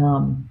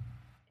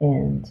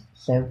 And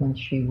so when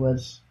she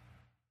was,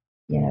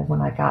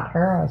 when I got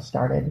her, I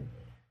started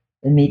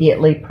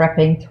immediately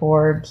prepping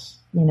towards,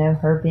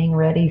 her being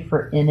ready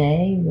for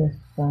NA with,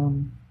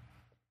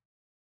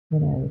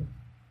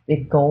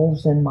 big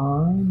goals in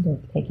mind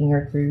of taking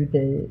her through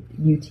the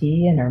UT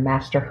and her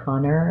Master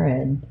Hunter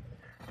and,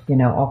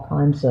 all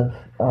kinds of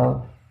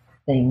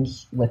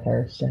things with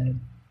her. So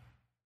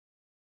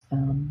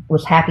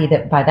was happy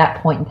that by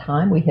that point in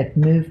time we had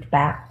moved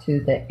back to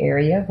the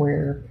area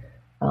where,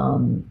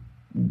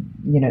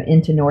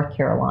 into North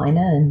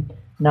Carolina. And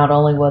not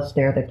only was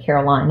there the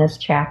Carolinas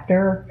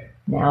chapter,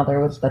 now there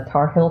was the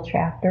Tar Heel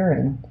chapter,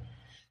 and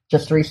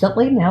just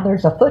recently now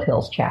there's a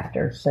Foothills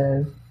chapter.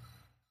 So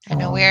I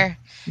know we're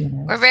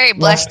very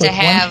blessed to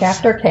have one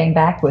chapter, came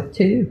back with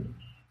two.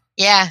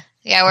 Yeah,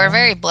 we're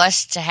very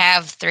blessed to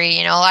have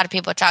three. A lot of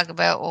people talk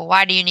about, well,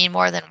 why do you need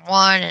more than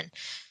one? And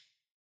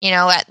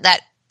at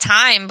that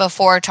time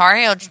before Tar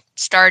Heel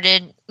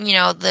started,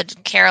 the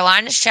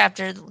Carolinas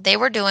chapter, they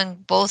were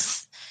doing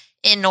both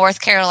in North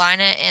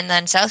Carolina and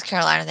then South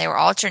Carolina. They were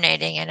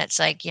alternating, and it's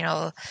like,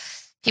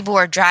 people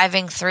were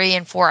driving 3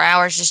 and 4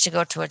 hours just to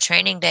go to a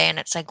training day, and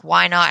it's like,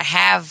 why not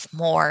have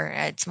more?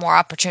 It's more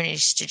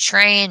opportunities to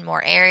train,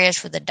 more areas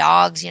for the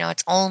dogs.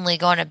 It's only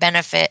going to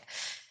benefit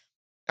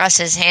us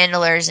as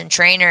handlers and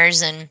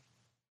trainers and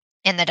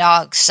the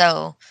dogs.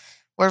 So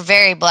we're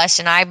very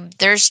blessed. And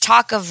there's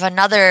talk of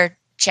another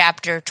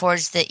chapter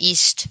towards the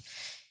east.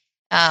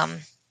 I'm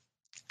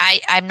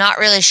not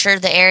really sure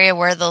the area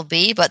where they'll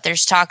be, but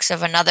there's talks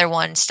of another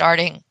one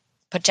starting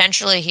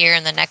potentially here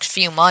in the next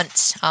few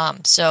months.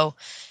 So,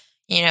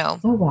 oh,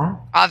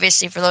 wow.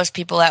 Obviously for those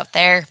people out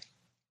there,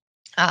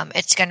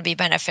 it's going to be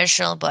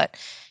beneficial. But,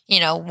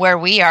 where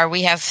we are,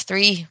 we have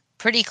 3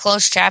 pretty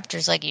close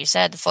chapters, like you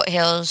said, the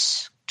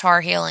Foothills,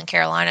 Tar Heel, and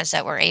Carolinas,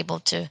 that we're able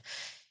to,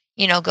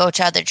 go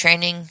to other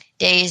training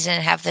days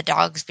and have the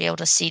dogs be able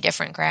to see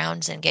different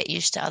grounds and get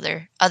used to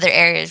other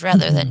areas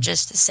rather than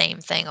just the same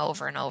thing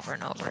over and over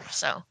and over.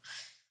 So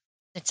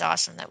it's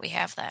awesome that we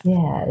have that.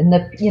 Yeah, and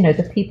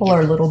the people are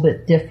a little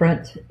bit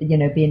different.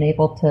 Being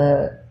able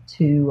to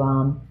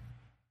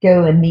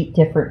go and meet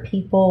different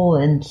people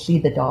and see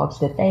the dogs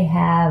that they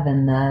have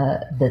and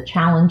the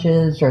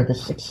challenges or the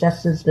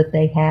successes that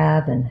they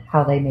have and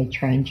how they may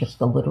train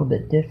just a little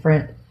bit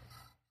different.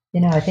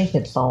 I think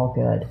it's all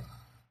good.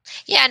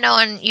 Yeah, no,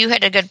 and you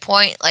had a good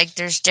point. Like,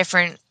 there's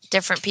different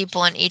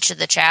people in each of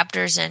the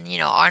chapters, and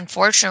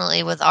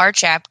unfortunately with our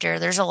chapter,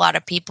 there's a lot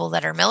of people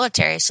that are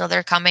military, so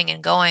they're coming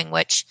and going,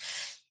 which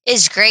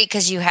is great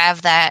because you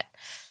have that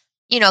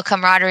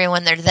camaraderie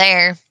when they're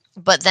there.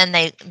 But then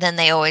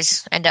they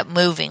always end up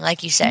moving,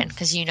 like you said,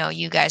 because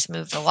you guys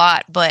moved a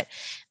lot. But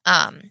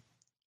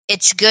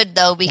it's good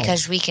though,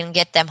 because we can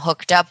get them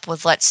hooked up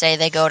with, let's say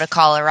they go to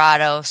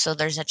Colorado, so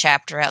there's a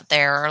chapter out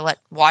there, or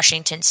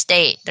Washington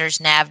State, there's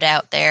NAVHDA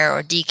out there,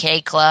 or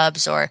DK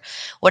clubs, or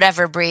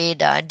whatever breed,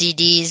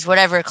 DDs,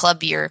 whatever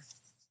club you're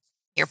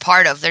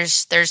part of.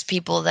 There's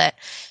people that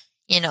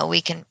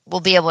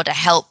we'll be able to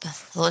help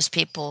those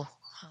people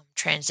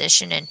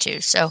transition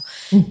into. So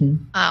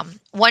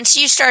once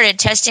you started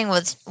testing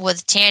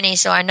with Tanny,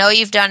 so I know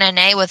you've done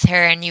NA with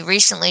her, and you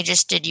recently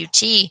just did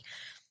UT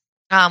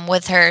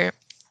with her.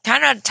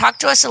 Kind of talk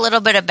to us a little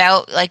bit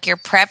about like your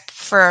prep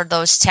for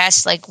those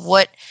tests. Like,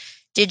 what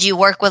did you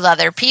work with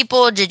other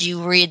people? Did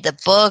you read the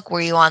book? Were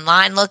you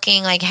online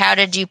looking? Like, how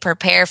did you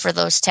prepare for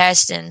those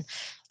tests and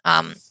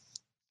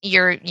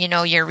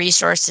your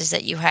resources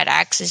that you had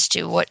access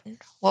to? What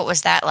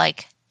was that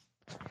like?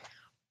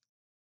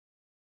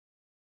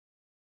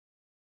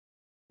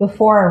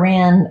 Before I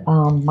ran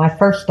my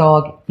first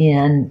dog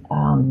in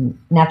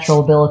natural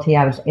ability,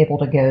 I was able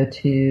to go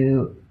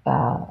to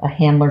a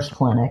handler's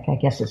clinic. I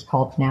guess it's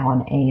called now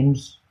an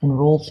Ames and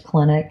Rules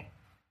clinic.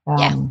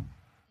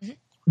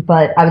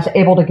 But I was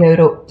able to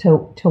go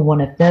to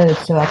one of those,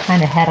 so I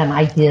kind of had an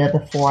idea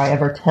before I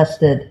ever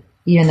tested,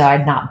 even though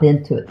I'd not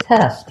been to a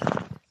test.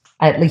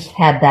 I at least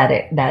had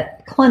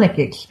that clinic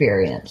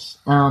experience.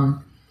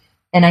 And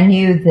I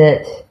knew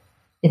that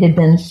it had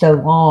been so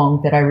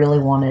long that I really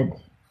wanted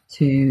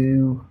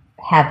to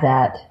have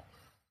that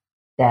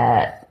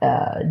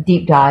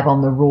deep dive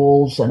on the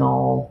rules and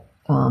all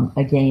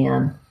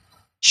again.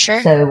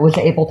 Sure. So was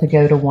able to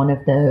go to one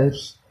of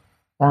those.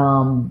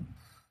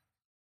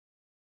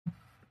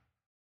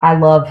 I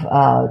love,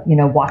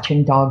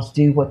 watching dogs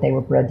do what they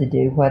were bred to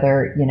do,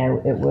 whether,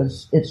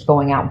 it's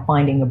going out and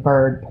finding a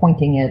bird,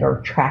 pointing it,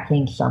 or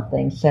tracking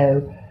something.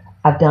 So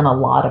I've done a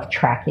lot of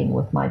tracking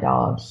with my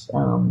dogs.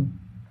 I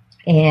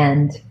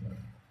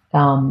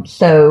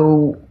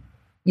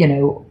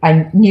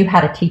knew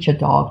how to teach a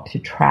dog to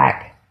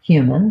track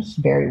humans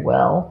very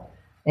well.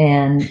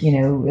 And,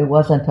 it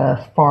wasn't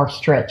a far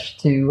stretch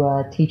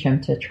to teach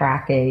him to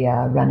track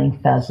a running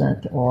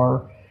pheasant,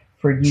 or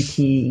for UT,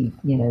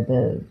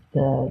 the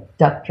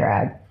duck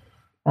drag.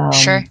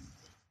 Sure.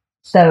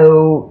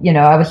 So,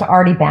 I was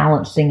already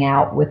balancing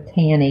out with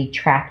Tanny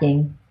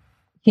tracking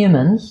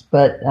humans,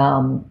 but,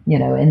 and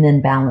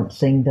then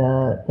balancing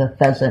the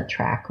pheasant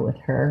track with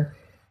her,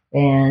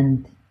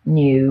 and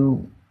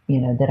knew,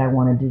 that I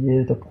wanted to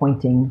do the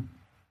pointing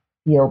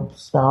field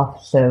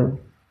stuff. So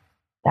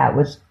that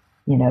was,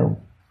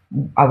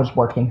 I was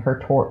working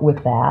her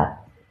with that.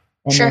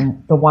 And Sure.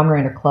 then the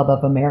Weimaraner Club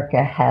of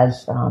America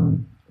has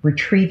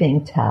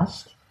retrieving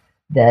tests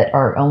that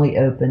are only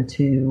open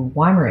to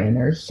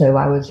Weimaraners. So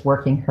I was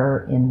working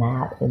her in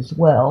that as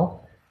well.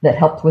 That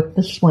helped with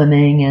the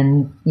swimming,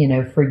 and,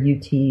 for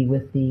UT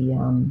with the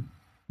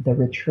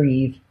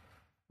retrieve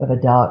of a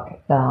duck.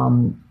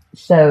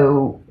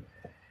 So,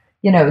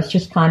 it's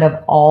just kind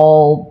of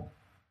all,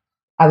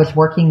 I was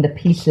working the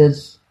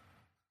pieces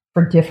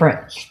for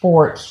different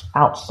sports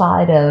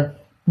outside of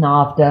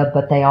NAVHDA,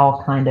 but they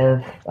all kind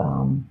of,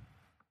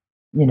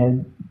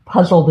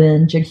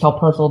 jigsaw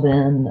puzzled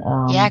in.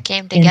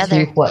 Came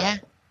together.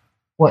 Into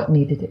what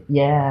needed it.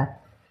 Yeah.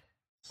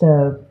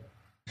 So,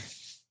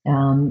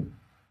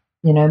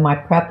 my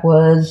prep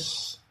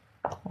was,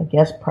 I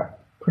guess,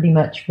 pretty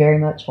much very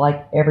much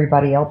like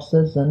everybody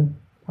else's, and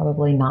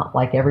probably not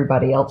like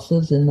everybody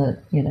else's in that,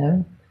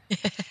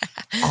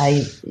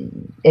 I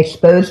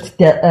exposed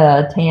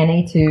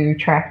Tanny to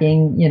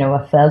tracking,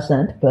 a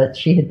pheasant, but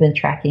she had been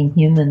tracking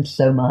humans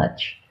so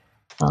much.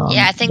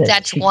 I think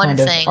that's she one kind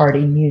thing of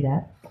already knew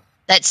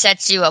that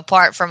sets you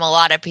apart from a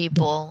lot of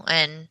people.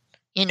 And,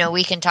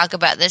 we can talk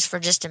about this for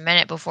just a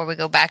minute before we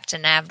go back to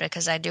NAVHDA,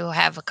 because I do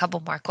have a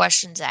couple more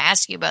questions to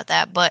ask you about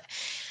that. But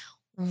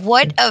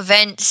what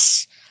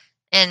events,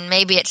 and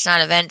maybe it's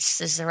not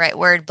events is the right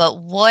word, but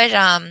what,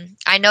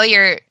 I know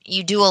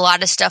you do a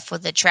lot of stuff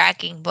with the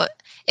tracking, but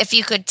if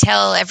you could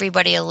tell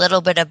everybody a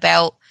little bit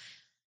about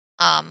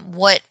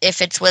what,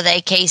 if it's with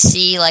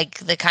AKC,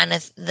 like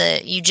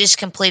you just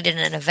completed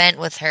an event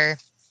with her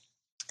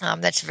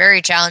that's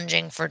very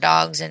challenging for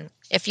dogs, and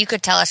if you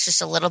could tell us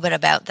just a little bit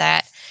about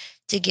that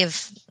to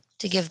give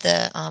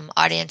the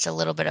audience a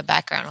little bit of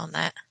background on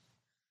that.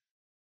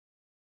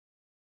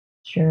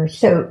 Sure.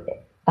 So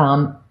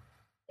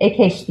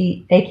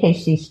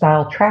AKC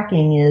style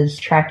tracking is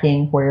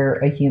tracking where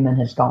a human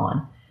has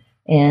gone.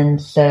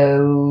 And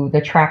so the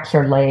tracks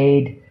are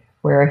laid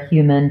where a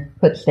human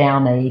puts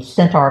down a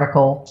scent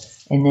article,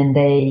 and then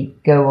they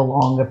go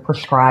along a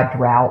prescribed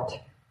route,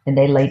 and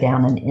they lay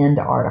down an end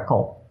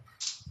article.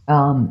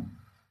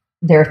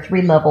 There are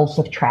 3 levels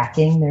of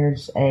tracking.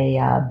 There's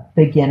a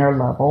beginner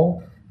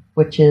level,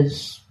 which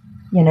is,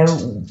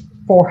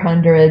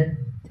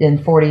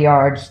 440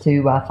 yards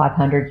to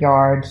 500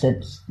 yards.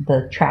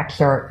 The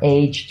tracks are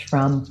aged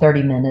from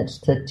 30 minutes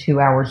to 2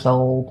 hours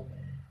old.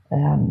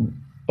 And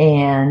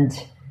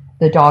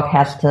the dog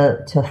has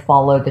to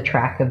follow the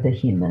track of the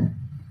human.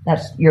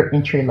 That's your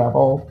entry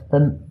level.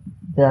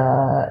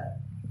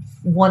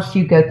 Once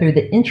you go through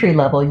the entry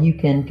level, you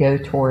can go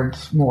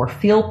towards more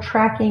field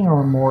tracking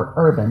or more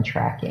urban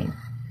tracking.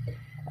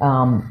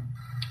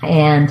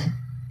 And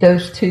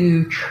those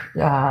 2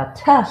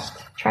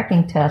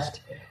 tracking tests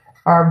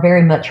are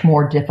very much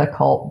more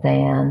difficult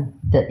than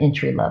the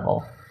entry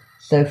level.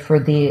 So for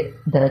the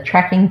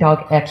Tracking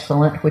Dog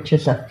Excellent, which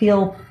is a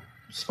field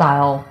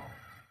style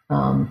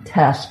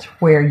test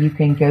where you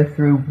can go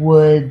through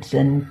woods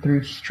and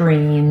through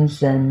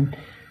streams and,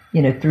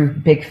 through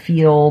big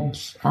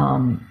fields,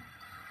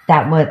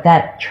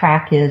 that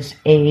track is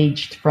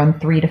aged from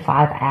 3 to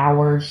 5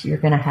 hours. You're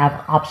going to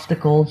have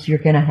obstacles. You're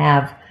going to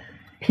have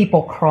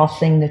people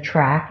crossing the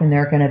track, and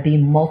there are going to be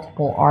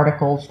multiple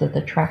articles that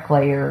the track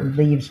layer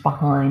leaves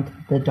behind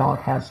the dog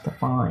has to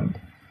find.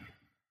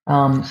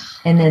 And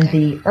then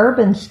the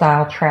urban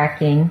style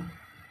tracking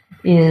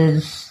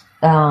is,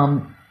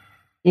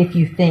 if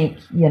you think,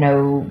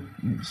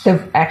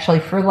 so actually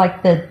for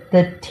like the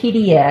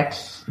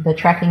TDX, the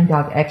Tracking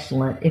Dog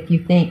Excellent, if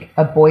you think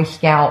a Boy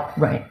Scout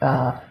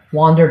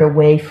wandered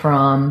away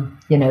from,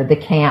 the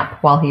camp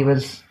while he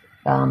was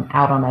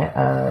out on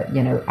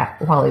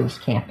while he was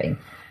camping,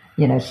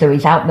 so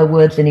he's out in the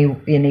woods and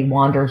he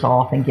wanders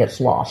off and gets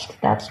lost.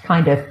 That's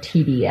kind of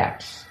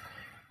TDX.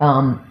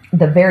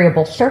 The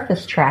variable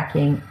surface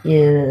tracking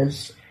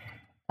is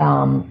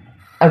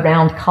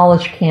around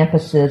college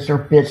campuses or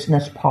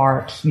business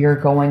parks. You're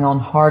going on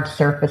hard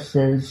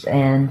surfaces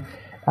and,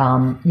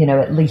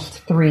 at least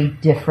 3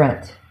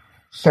 different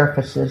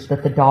surfaces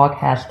that the dog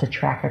has to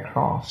track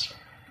across.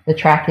 The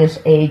track is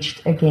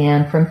aged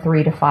again from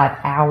 3 to 5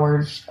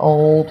 hours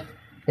old.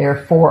 There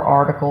are 4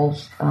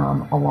 articles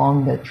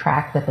along the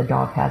track that the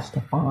dog has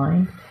to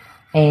find.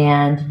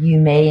 and you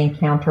may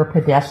encounter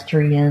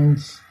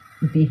pedestrians,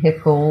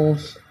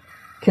 vehicles,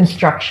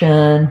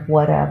 construction,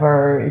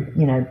 whatever,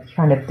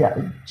 kind of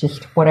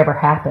just whatever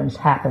happens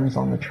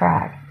on the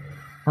track.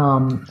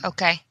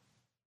 Okay.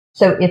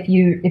 So if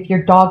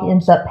your dog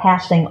ends up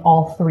passing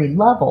all 3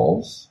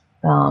 levels,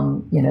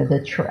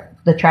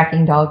 the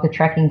tracking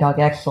dog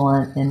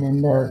excellent, and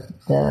then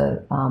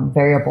the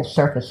variable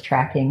surface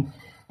tracking,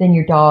 then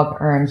your dog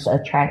earns a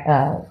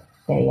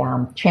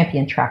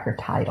champion tracker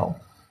title.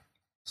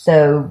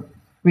 So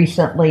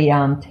recently,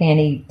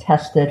 Tanny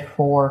tested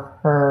for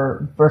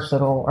her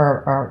versatile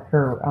or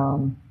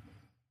her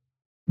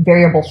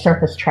variable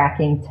surface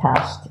tracking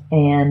test,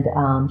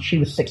 and she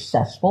was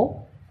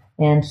successful.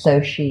 And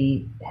so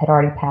she had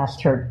already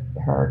passed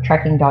her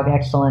tracking dog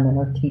excellent and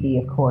her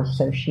TD, of course.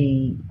 So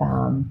she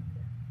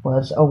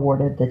was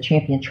awarded the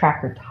champion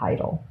tracker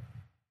title.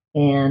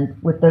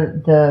 And with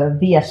the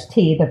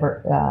VST,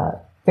 the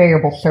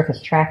variable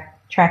surface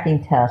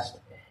tracking test,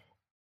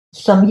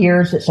 some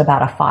years it's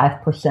about a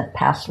 5%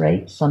 pass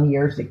rate. Some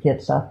years it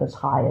gets up as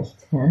high as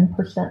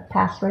 10%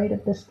 pass rate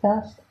of this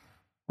test.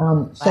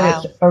 So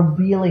It's a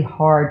really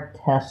hard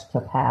test to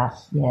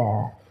pass.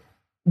 Yeah.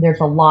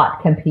 There's a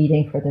lot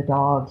competing for the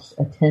dog's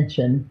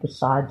attention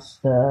besides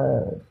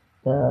the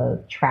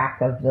track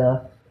of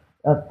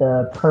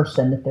the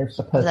person that they're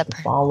supposed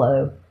to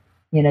follow.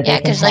 They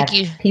can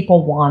have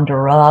people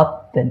wander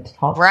up and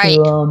talk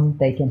to them.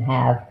 They can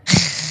have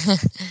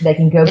they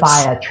can go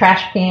by a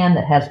trash can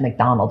that has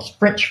McDonald's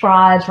French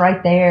fries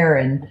right there,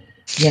 and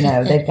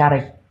they've got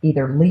to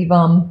either leave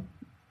them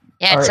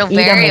or so eat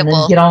variable. them and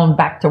then get on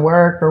back to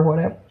work or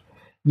whatever.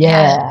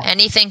 Yeah.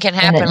 Anything can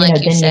happen, and, like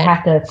you then said. You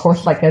have to, of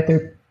course, go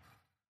through,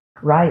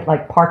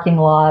 like parking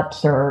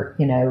lots or,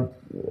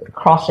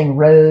 crossing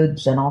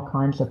roads and all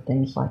kinds of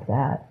things like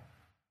that.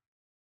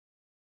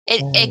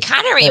 It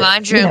kind of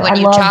reminds me when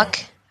you talk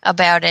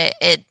about it.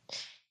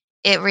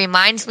 It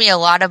reminds me a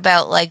lot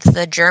about like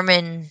the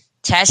German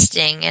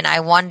testing, and I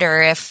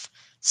wonder if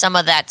some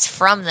of that's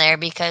from there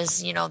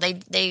because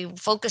they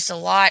focus a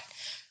lot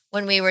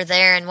when we were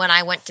there, and when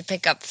I went to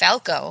pick up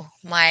Falco,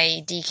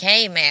 my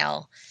DK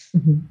male.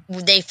 Mm-hmm.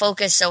 They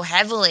focus so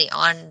heavily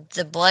on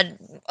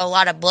a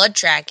lot of blood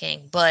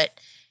tracking, but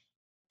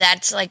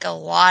that's like a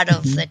lot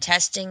of the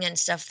testing and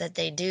stuff that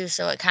they do.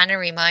 So it kind of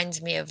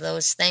reminds me of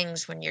those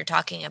things when you're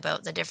talking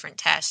about the different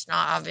tests.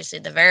 Not obviously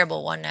the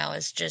variable one now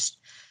is just,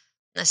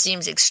 that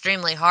seems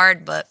extremely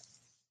hard, but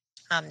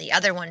the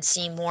other ones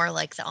seem more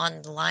like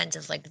on the lines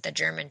of like the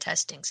German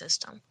testing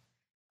system.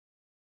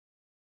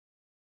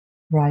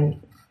 Right.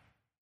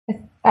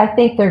 I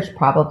think there's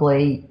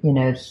probably,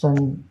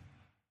 some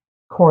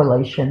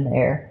correlation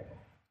there,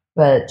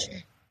 but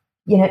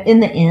in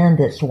the end,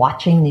 it's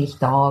watching these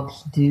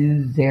dogs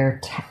do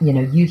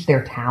use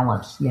their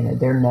talents,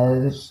 their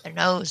nose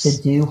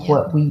to do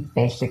what we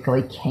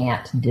basically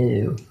can't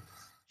do.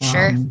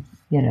 Sure.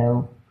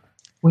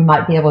 We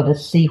might be able to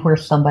see where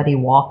somebody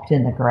walked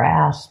in the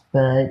grass,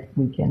 but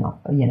we can,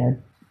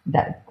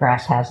 that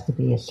grass has to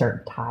be a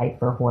certain type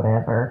or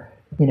whatever,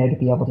 to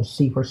be able to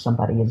see where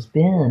somebody has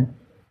been.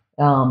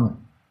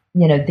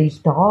 These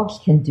dogs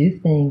can do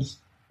things.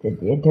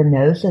 Their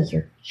noses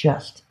are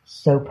just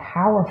so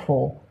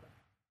powerful,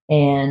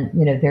 and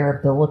their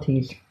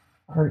abilities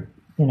are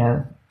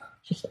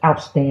just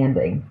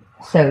outstanding.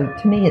 So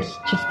to me, it's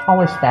just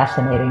always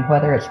fascinating,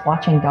 whether it's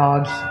watching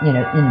dogs in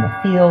the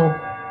field,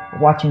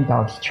 watching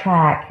dogs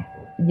track.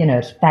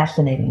 It's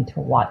fascinating to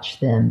watch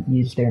them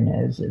use their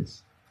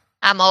noses.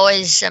 I'm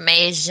always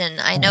amazed, and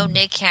I know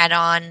Nick had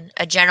on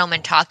a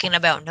gentleman talking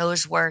about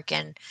nose work,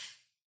 and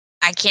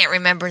I can't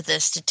remember the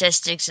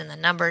statistics and the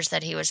numbers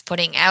that he was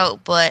putting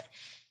out, but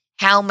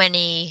how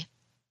many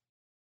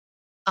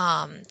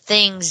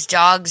things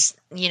dogs,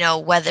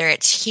 whether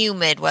it's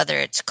humid, whether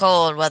it's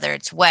cold, whether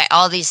it's wet,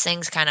 all these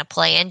things kind of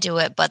play into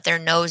it, but their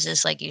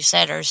noses, like you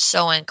said, are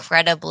so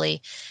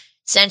incredibly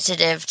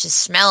sensitive to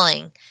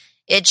smelling.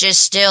 It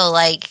just still,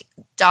 like,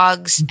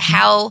 dogs,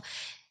 how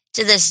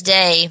to this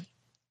day,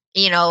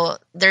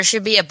 there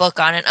should be a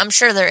book on it. I'm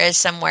sure there is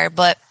somewhere,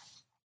 but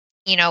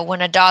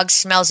when a dog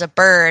smells a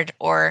bird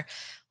or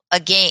a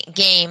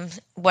game,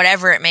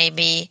 whatever it may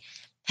be,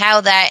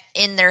 how that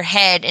in their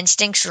head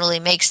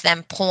instinctually makes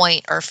them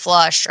point or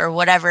flush or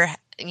whatever,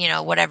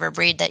 whatever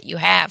breed that you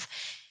have.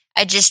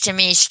 To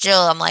me still,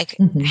 I'm like,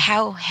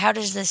 how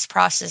does this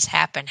process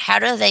happen? How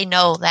do they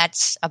know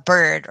that's a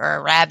bird or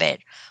a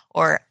rabbit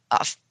or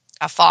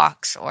a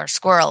fox or a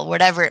squirrel,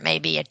 whatever it may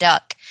be, a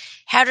duck?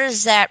 How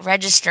does that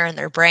register in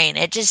their brain?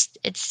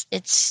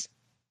 It's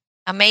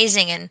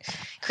amazing and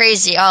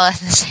crazy all at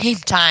the same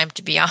time,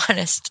 to be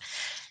honest.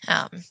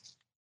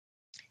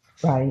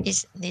 Right.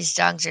 These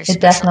dogs are it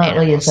special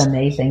definitely animals. Is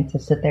amazing to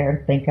sit there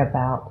and think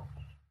about,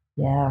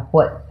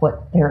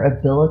 what their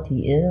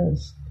ability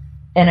is.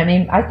 And I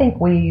mean, I think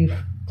we've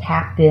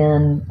tapped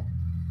in,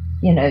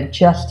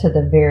 just to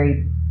the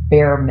very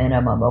bare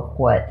minimum of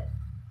what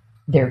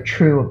their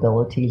true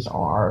abilities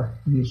are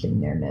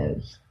using their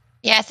nose.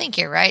 Yeah, I think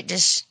you're right.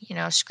 Just,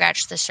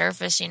 scratch the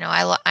surface.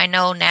 I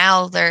know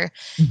now they're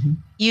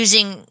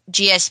using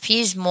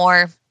GSPs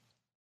more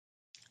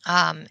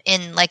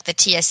in like the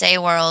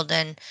TSA world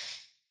and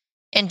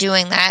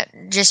doing that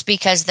just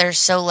because they're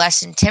so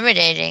less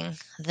intimidating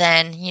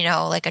than,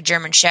 like a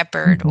German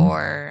Shepherd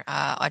or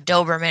a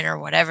Doberman or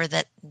whatever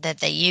that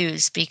they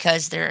use,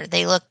 because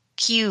they look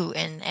cute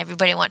and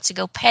everybody wants to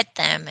go pet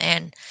them.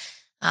 And,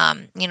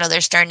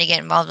 they're starting to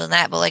get involved in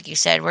that. But like you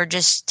said, we're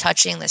just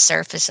touching the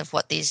surface of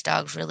what these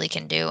dogs really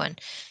can do. And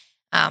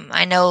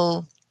I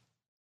know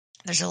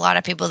there's a lot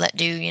of people that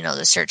do,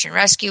 the search and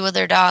rescue with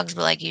their dogs.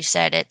 But like you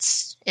said,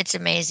 it's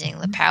amazing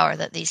the power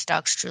that these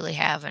dogs truly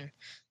have and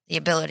the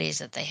abilities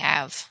that they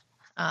have.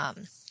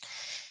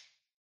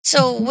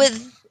 So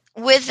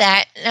with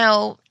that,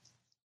 now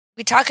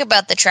we talk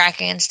about the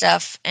tracking and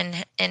stuff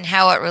and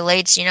how it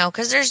relates,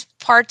 because there's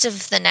parts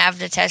of the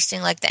NAVHDA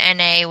testing, like the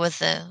NA with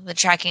the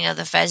tracking of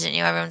the pheasant.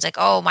 Everyone's like,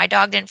 oh, my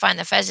dog didn't find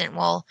the pheasant.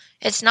 Well,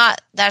 that's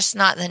not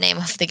the name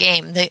of the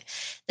game. The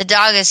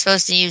dog is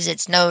supposed to use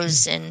its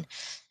nose and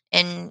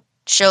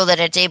show that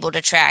it's able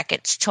to track.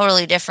 It's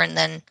totally different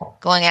than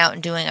going out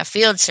and doing a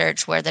field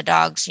search where the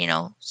dog's,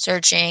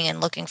 searching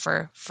and looking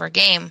for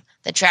game.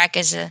 The track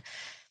is a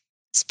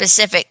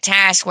specific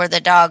task where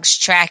the dog's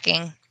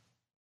tracking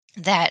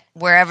that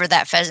wherever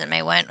that pheasant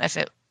may went, if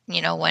it,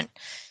 went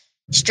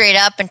straight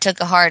up and took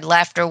a hard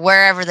left, or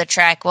wherever the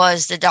track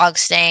was, the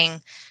dog's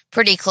staying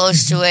pretty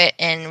close to it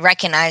and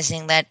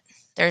recognizing that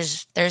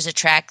there's a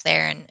track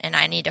there and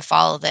I need to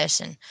follow this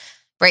and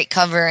break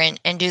cover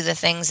and do the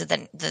things that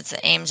the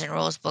aims and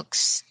rules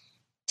books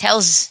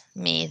tells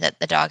me that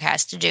the dog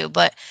has to do.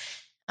 But,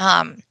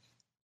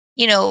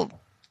 you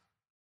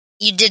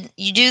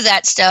do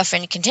that stuff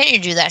and you continue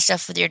to do that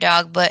stuff with your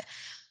dog. But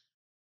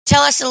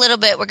tell us a little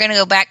bit. We're going to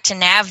go back to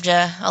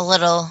NAVHDA a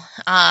little.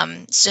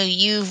 So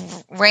you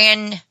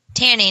ran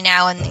Tanny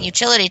now in the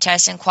utility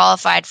test and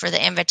qualified for the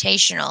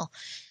Invitational.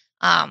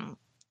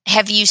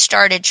 Have you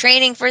started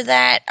training for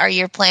that? Are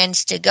your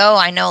plans to go?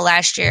 I know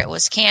last year it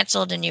was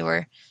canceled and you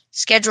were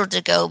scheduled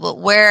to go, but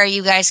where are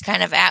you guys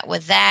kind of at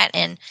with that?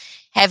 And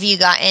have you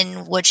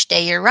gotten which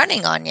day you're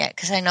running on yet?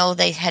 Because I know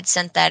they had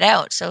sent that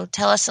out. So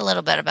tell us a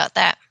little bit about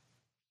that.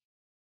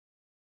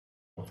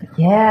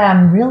 Yeah,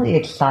 I'm really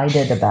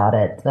excited about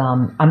it.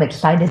 I'm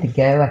excited to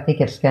go. I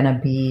think it's going to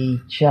be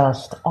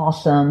just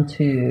awesome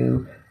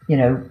to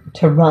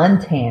run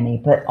Tanny,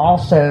 but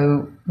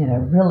also,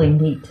 really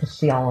neat to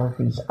see all of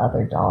these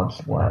other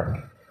dogs work.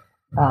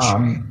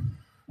 Again,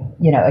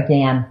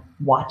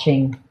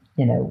 watching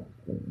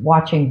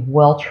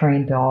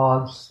well-trained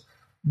dogs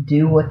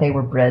do what they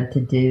were bred to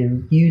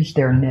do, use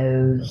their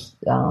nose,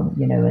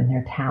 and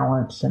their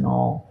talents and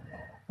all.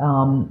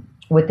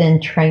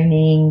 Within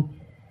training,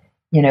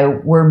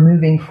 we're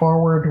moving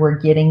forward. We're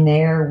getting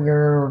there.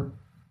 We're,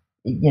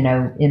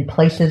 in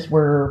places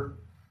we're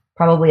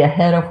probably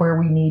ahead of where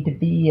we need to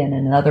be, and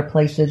in other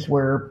places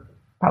we're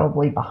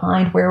probably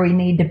behind where we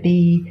need to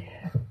be.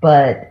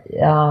 But,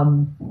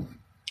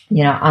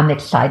 I'm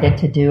excited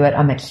to do it.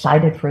 I'm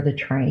excited for the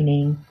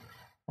training.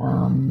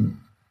 I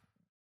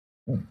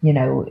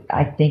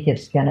think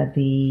it's going to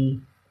be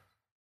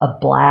a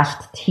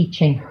blast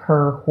teaching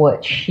her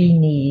what she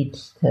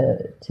needs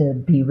to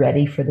be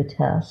ready for the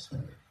test.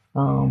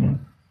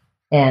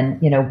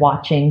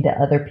 Watching the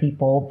other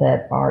people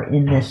that are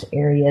in this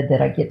area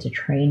that I get to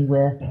train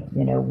with,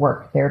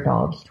 work their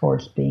dogs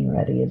towards being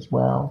ready as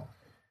well.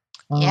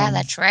 Yeah,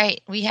 that's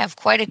right. We have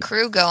quite a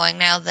crew going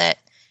now that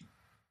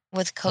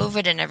with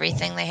COVID and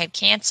everything, they had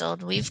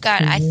canceled. We've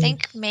got, I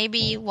think,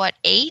 maybe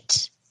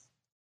 8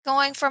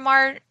 going from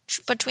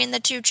between the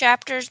 2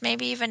 chapters,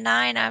 maybe even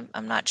 9.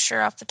 I'm not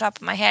sure off the top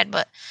of my head,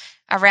 but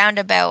around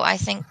about, I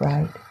think,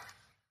 right.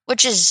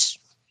 Which is,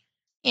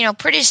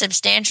 pretty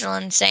substantial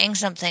and saying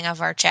something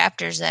of our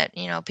chapters that,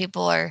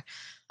 people are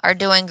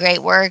doing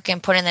great work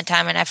and putting the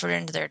time and effort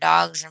into their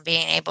dogs and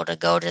being able to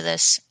go to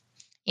this,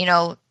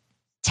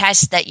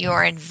 test that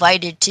you're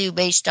invited to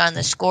based on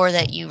the score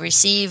that you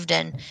received.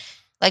 And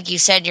like you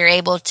said, you're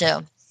able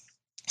to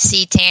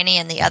see Tanny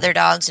and the other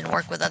dogs and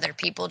work with other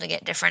people to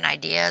get different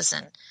ideas,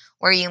 and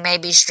where you may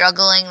be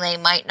struggling, they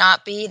might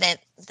not be, that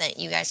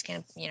you guys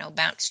can,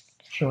 bounce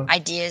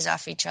ideas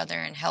off each other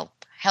and help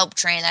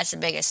train. That's the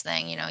biggest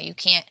thing. You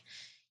can't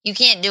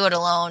do it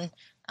alone.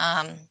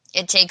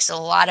 It takes a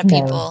lot of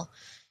people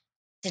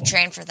to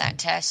train for that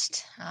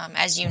test.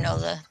 As you know,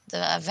 the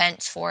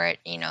events for it,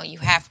 you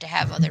have to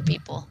have other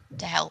people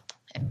to help.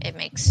 It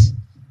makes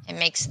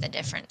the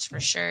difference for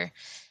sure.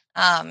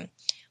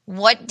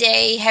 What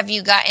day have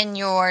you gotten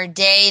your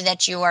day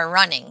that you are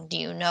running? Do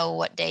you know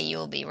what day you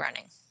will be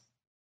running?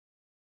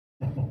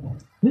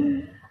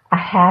 I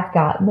have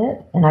gotten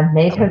it, and I've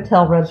made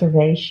hotel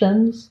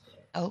reservations.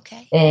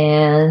 Okay.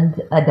 And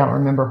I don't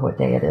remember what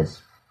day it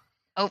is.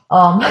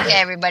 Okay,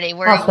 everybody.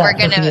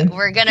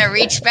 We're gonna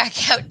reach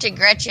back out to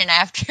Gretchen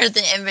after the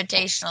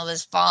Invitational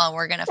this fall, and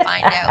we're gonna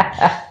find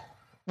out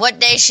what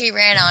day she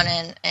ran on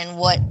and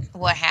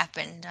what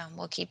happened.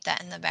 We'll keep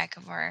that in the back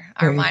of our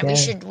mind.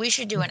 We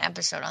should do an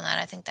episode on that.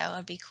 I think that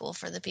would be cool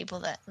for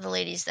the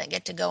ladies that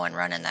get to go and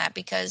run in that,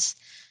 because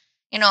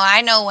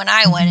I know when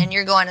I went, and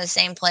you're going to the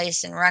same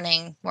place and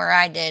running where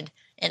I did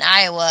in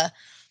Iowa,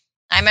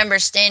 I remember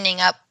standing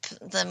up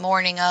the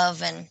morning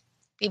of, and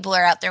people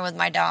are out there with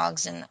my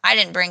dogs, and I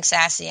didn't bring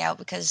Sassy out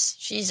because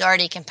she's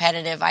already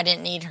competitive. I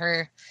didn't need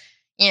her,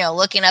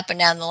 looking up and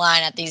down the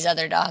line at these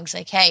other dogs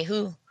like, hey,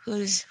 who's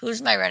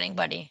my running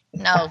buddy?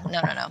 No.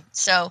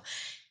 So,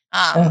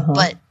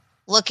 but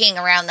looking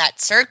around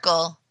that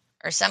circle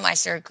or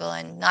semicircle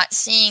and not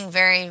seeing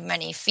very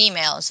many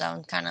females,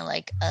 I'm kind of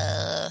like,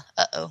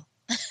 uh-oh.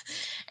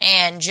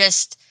 And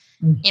just,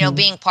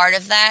 being part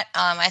of that,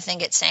 I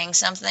think it's saying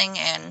something,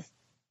 and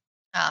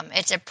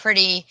it's a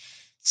pretty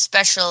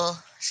special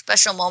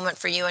moment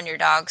for you and your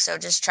dog. So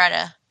just try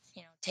to,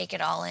 take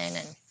it all in,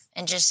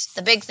 and just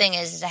the big thing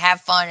is to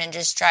have fun and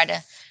just try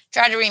to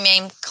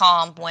remain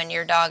calm when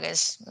your dog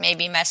is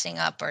maybe messing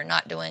up or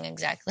not doing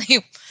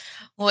exactly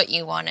what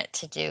you want it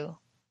to do.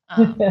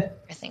 I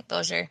think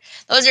those are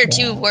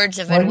two words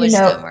of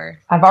wisdom.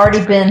 I've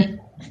already been.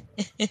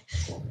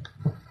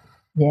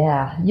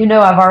 Yeah,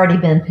 I've already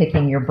been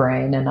picking your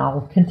brain, and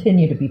I'll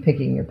continue to be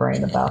picking your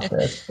brain about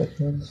this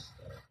because,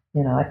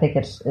 I think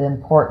it's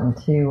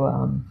important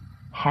to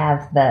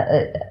have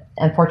that.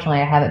 Unfortunately,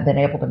 I haven't been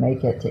able to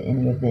make it to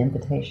any of the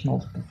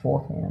invitationals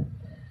beforehand.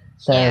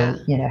 So,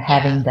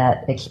 having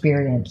that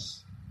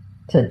experience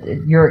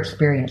your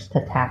experience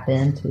to tap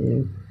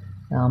into,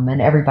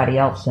 and everybody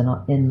else in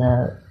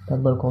the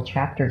local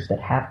chapters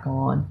that have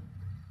gone.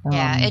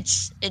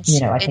 It's I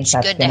think it's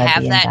that's good to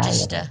have that invaluable.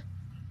 just to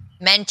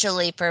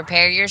mentally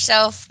prepare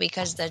yourself,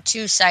 because the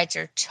two sites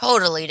are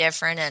totally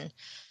different. And,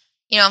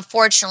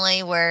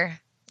 unfortunately, where,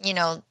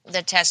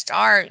 the tests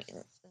are,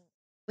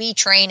 we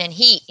train in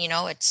heat,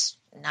 it's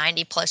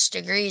 90 plus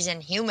degrees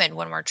and humid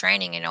when we're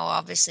training,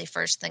 obviously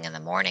first thing in the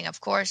morning,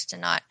 of course, to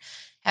not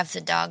have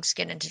the dogs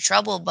get into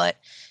trouble. But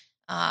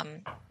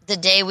the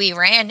day we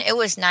ran, it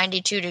was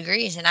 92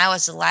 degrees and I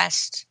was the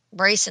last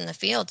brace in the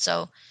field.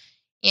 So,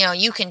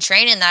 you can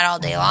train in that all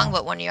day long,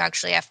 but when you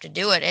actually have to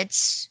do it,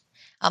 it's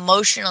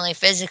emotionally,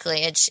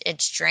 physically,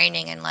 it's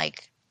draining. And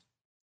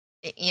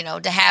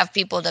to have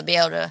people to be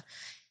able to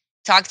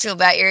talk to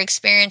about your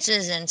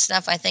experiences and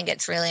stuff, I think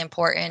it's really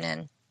important.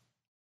 And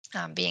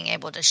being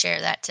able to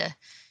share that to,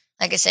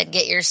 like I said,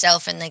 get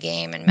yourself in the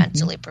game and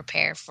mentally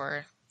prepare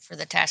for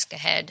the task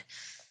ahead.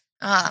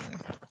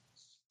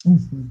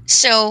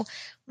 So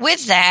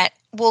with that,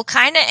 we'll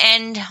kind of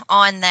end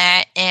on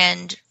that.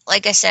 And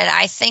like I said,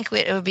 I think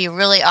it would be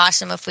really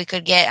awesome if we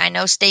could I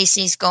know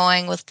Stacy's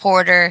going with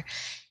Porter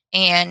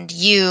and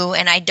you,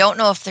 and I don't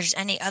know if there's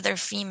any other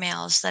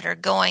females that are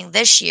going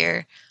this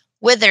year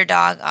with their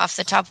dog off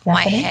the top of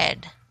my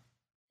head.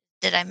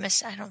 Did I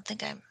miss? I don't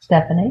think I'm.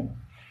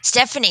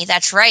 Stephanie,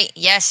 that's right.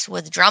 Yes,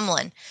 with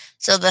Drumlin.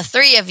 So the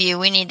three of you,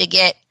 we need to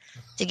get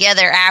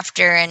together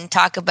after and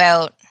talk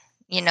about,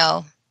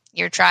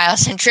 your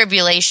trials and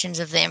tribulations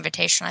of the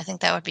invitation. I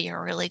think that would be a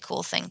really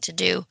cool thing to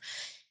do.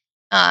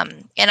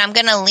 And I'm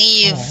going to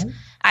leave.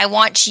 I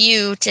want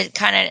you to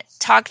kind of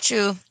talk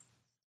to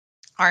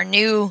our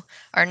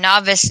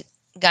novice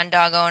gun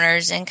dog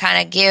owners and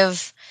kind of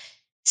give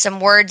some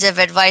words of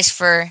advice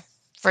for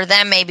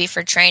them, maybe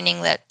for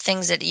training, that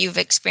things that you've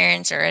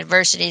experienced or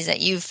adversities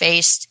that you've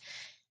faced.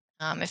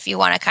 If you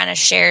want to kind of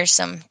share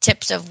some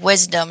tips of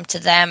wisdom to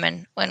them,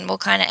 and when we'll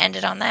kind of end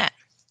it on that.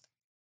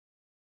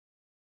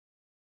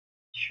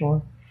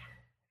 Sure.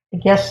 I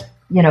guess,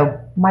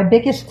 my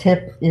biggest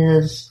tip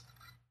is,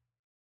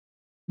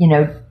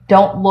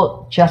 don't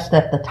look just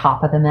at the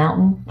top of the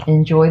mountain.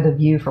 Enjoy the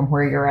view from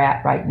where you're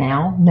at right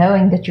now,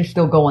 knowing that you're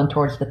still going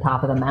towards the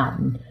top of the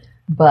mountain.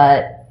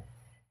 But,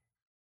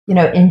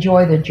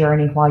 enjoy the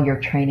journey while you're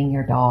training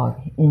your dog.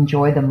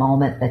 Enjoy the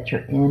moment that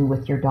you're in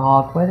with your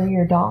dog, whether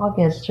your dog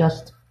is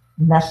just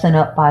messing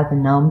up by the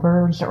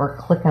numbers or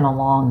clicking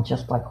along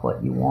just like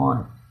what you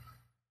want.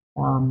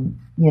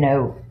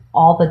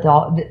 All the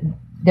dogs,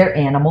 they're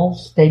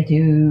animals. They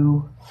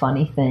do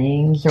funny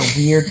things or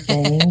weird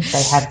things.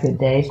 They have good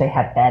days. They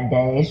have bad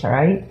days,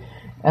 right?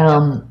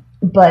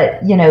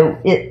 But,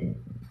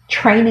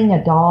 training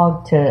a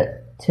dog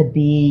to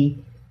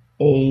be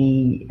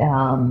a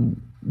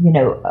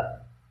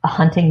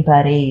hunting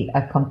buddy,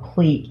 a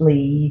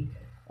completely,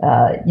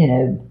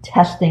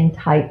 testing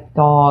type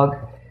dog,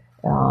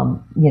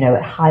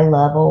 at high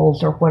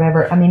levels or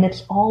whatever. I mean,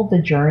 it's all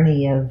the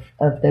journey of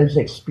those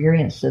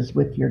experiences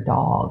with your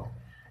dog.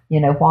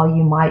 While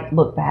you might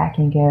look back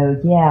and go,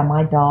 yeah,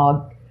 my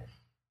dog,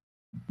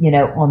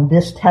 on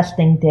this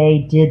testing day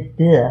did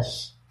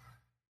this.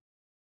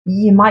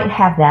 You might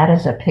have that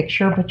as a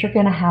picture, but you're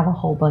going to have a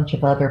whole bunch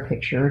of other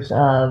pictures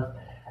of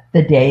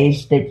the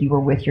days that you were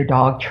with your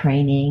dog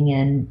training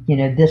and,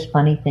 this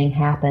funny thing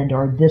happened,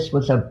 or this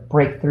was a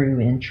breakthrough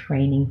in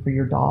training for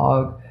your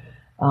dog.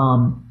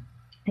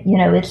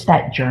 It's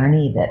that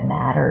journey that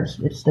matters.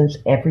 It's those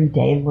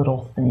everyday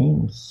little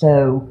things.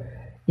 So,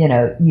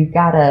 you've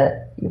got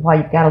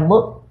to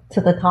look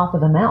to the top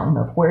of the mountain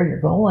of where you're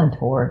going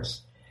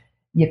towards,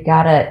 you've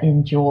got to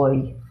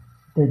enjoy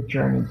the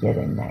journey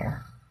getting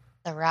there.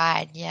 The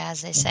ride, yeah,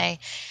 as they say.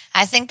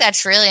 I think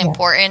that's really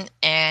important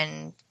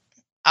and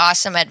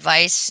awesome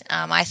advice.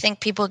 I think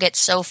people get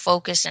so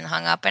focused and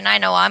hung up, and I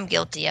know I'm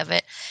guilty of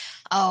it.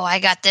 Oh, I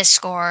got this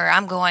score,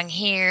 I'm going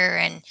here,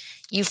 and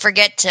you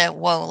forget to,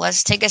 whoa,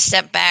 let's take a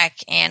step back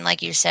and,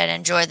 like you said,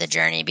 enjoy the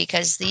journey,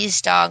 because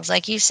these dogs,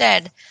 like you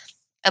said,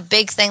 a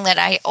big thing that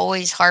I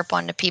always harp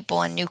on to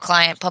people and new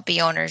client puppy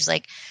owners,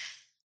 like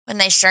when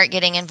they start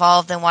getting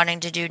involved and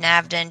wanting to do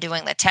NAVHDA and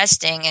doing the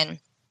testing, and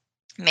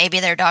maybe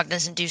their dog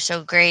doesn't do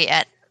so great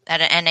at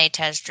an NA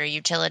test or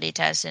utility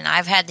test. And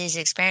I've had these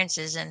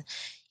experiences, and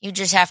you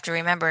just have to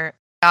remember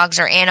dogs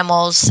are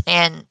animals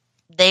and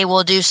they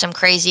will do some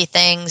crazy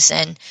things,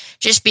 and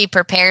just be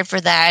prepared for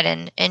that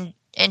and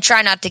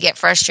try not to get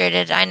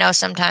frustrated. I know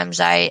sometimes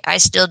I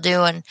still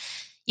do, and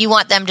you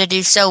want them to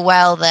do so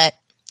well that,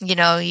 you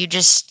know, you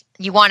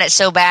want it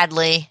so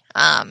badly.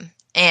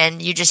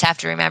 And you just have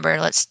to remember,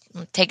 let's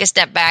take a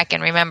step back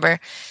and remember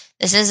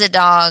this is a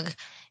dog.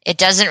 It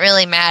doesn't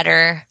really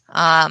matter.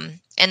 And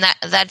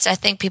that's, I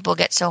think people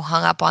get so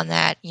hung up on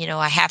that. You know,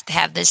 I have to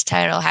have this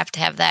title, I have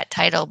to have that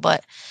title,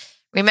 but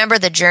remember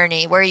the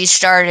journey, where you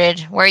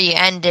started, where you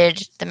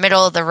ended, the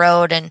middle of the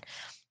road, and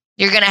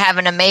you're going to have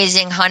an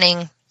amazing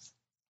hunting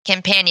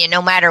companion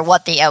no matter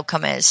what the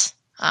outcome is.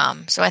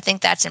 So I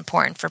think that's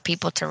important for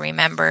people to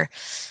remember,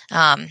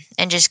 and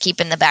just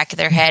keep in the back of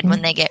their head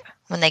when they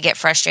get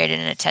frustrated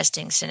in a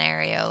testing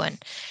scenario. And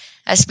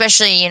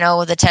especially, you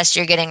know, the test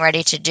you're getting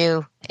ready to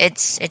do,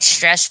 it's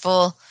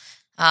stressful.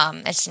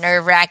 It's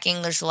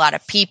nerve-wracking. There's a lot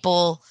of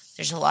people.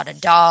 There's a lot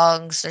of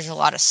dogs. There's a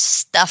lot of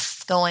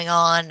stuff going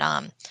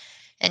on.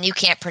 And you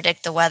can't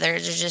predict the weather.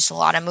 There's just a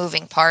lot of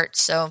moving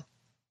parts. So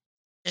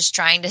just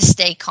trying to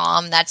stay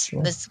calm. That's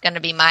going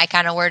to be my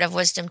kind of word of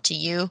wisdom to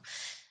you.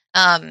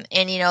 And,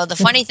 you know, the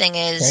funny thing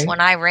is, when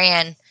I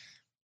ran,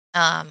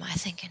 I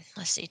think in,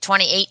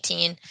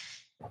 2018,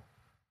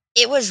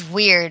 it was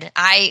weird.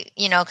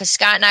 Because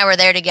Scott and I were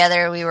there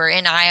together. We were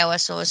in Iowa,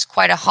 so it was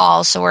quite a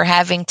haul. So we're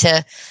having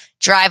to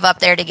drive up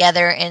there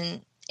together,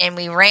 and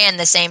we ran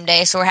the same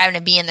day. So we're having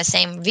to be in the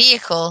same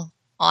vehicle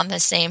on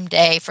the same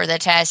day for the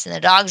test, and the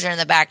dogs are in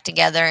the back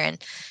together. And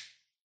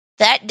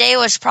that day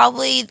was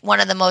probably one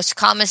of the most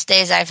calmest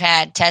days I've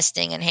had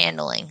testing and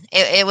handling.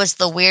 It was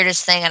the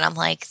weirdest thing, and I'm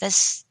like,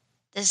 this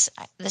is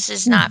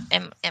not.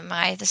 Am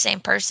I the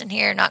same person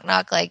here? Knock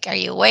knock. Like, are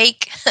you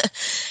awake?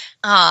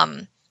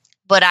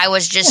 But I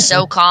was just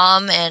so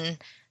calm, and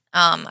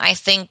I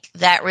think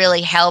that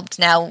really helped.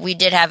 Now, we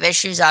did have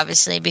issues,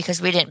 obviously,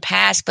 because we didn't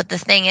pass. But the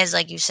thing is,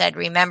 like you said,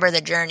 remember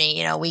the journey.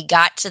 You know, we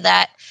got to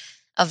that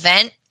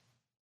event.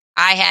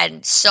 I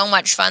had so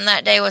much fun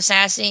that day with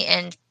Sassy,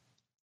 and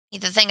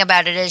the thing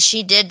about it is,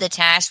 she did the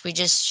task.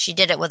 She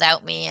did it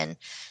without me, and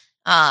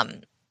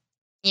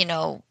you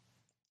know,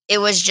 it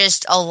was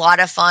just a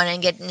lot of fun,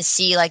 and getting to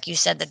see, like you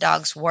said, the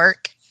dogs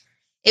work.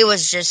 It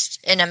was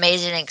just an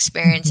amazing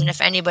experience. And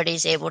if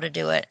anybody's able to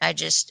do it, I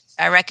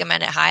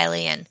recommend it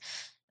highly. And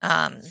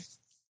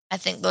I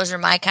think those are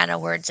my kind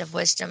of words of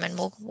wisdom. And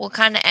we'll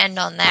kind of end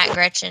on that,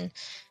 Gretchen.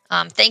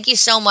 Thank you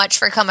so much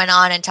for coming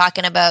on and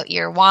talking about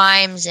your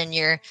WIMEs and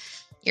your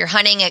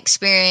hunting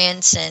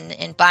experience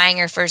and buying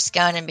your first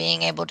gun and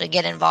being able to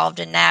get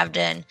involved in NAVHDA.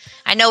 And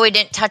I know we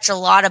didn't touch a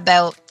lot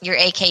about your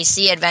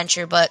AKC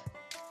adventure, but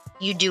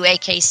you do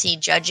AKC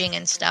judging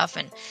and stuff,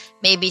 and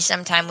maybe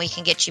sometime we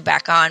can get you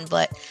back on.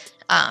 But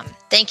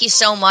thank you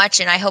so much,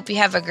 and I hope you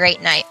have a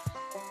great night.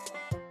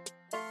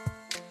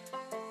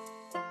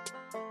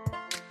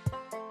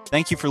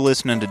 Thank you for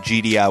listening to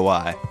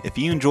GDIY. If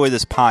you enjoy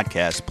this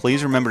podcast,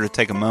 please remember to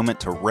take a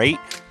moment to rate,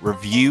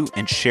 review,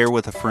 and share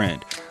with a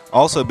friend.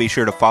 Also, be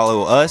sure to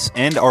follow us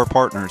and our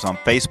partners on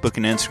Facebook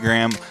and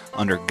Instagram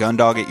under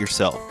Gundog It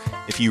Yourself.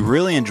 If you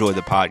really enjoy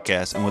the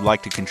podcast and would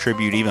like to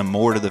contribute even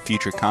more to the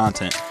future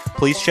content,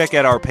 please check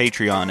out our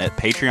Patreon at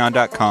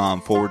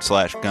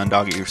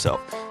patreon.com/Gundog It Yourself.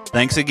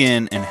 Thanks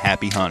again, and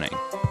happy hunting.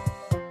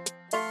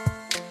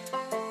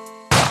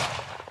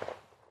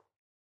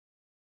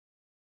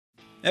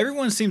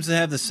 Everyone seems to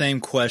have the same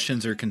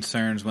questions or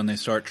concerns when they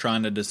start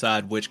trying to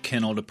decide which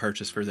kennel to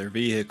purchase for their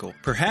vehicle.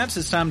 Perhaps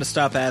it's time to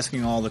stop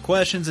asking all the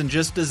questions and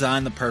just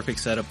design the perfect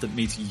setup that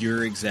meets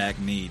your exact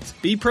needs.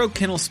 B-Pro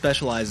Kennel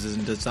specializes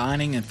in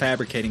designing and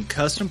fabricating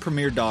custom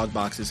Premier dog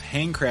boxes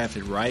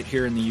handcrafted right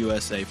here in the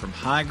USA from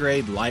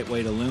high-grade,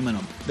 lightweight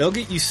aluminum. They'll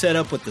get you set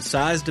up with the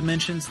size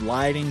dimensions,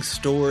 lighting,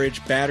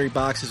 storage, battery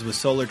boxes with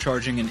solar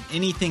charging, and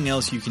anything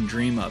else you can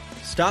dream of.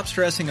 Stop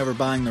stressing over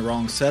buying the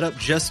wrong setup,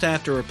 just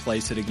have to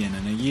replace it again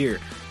in a year.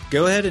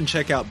 Go ahead and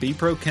check out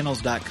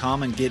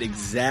bprokennels.com and get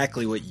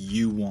exactly what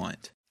you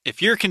want.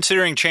 If you're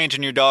considering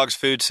changing your dog's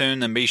food soon,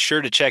 then be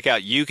sure to check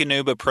out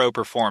Eukanuba Pro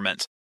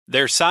Performance.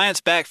 Their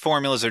science-backed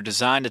formulas are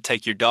designed to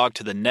take your dog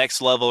to the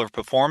next level of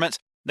performance.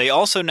 They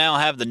also now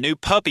have the new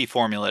puppy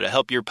formula to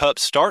help your pup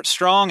start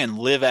strong and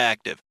live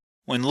active.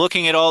 When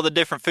looking at all the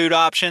different food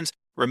options,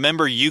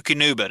 remember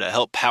Eukanuba to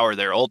help power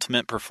their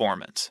ultimate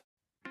performance.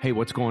 Hey,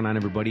 what's going on,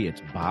 everybody?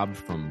 It's Bob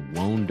from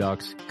Lone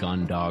Duck's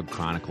Gun Dog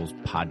Chronicles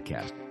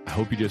podcast. I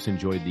hope you just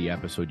enjoyed the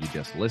episode you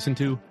just listened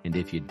to. And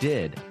if you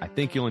did, I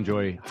think you'll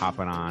enjoy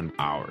hopping on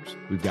ours.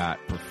 We've got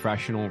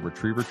professional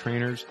retriever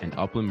trainers and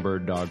upland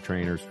bird dog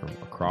trainers from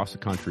across the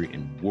country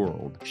and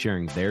world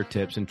sharing their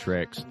tips and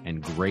tricks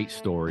and great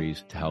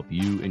stories to help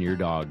you and your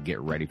dog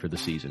get ready for the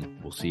season.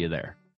 We'll see you there.